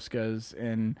Hakosukas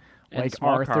and like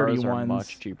small cars are R31s.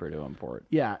 much cheaper to import.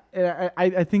 Yeah,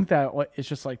 I think that it's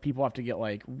just like people have to get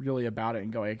like really about it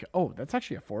and go like, oh, that's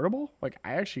actually affordable. Like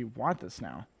I actually want this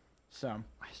now. So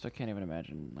I still can't even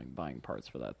imagine like buying parts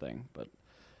for that thing, but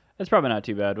it's probably not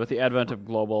too bad with the advent of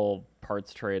global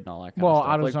parts trade and all that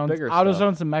kind of stuff.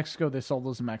 AutoZone's in Mexico. They sold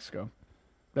those in Mexico.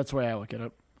 That's the way I look at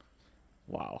it.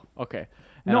 Wow. Okay.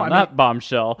 And No, on I that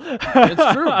bombshell.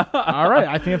 It's true. All right,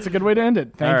 I think it's a good way to end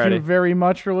it. Thank you Alrighty. very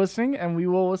much for listening, and we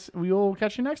will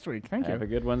catch you next week. Thank you. Have a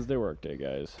good Wednesday workday,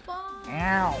 guys.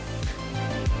 Ow.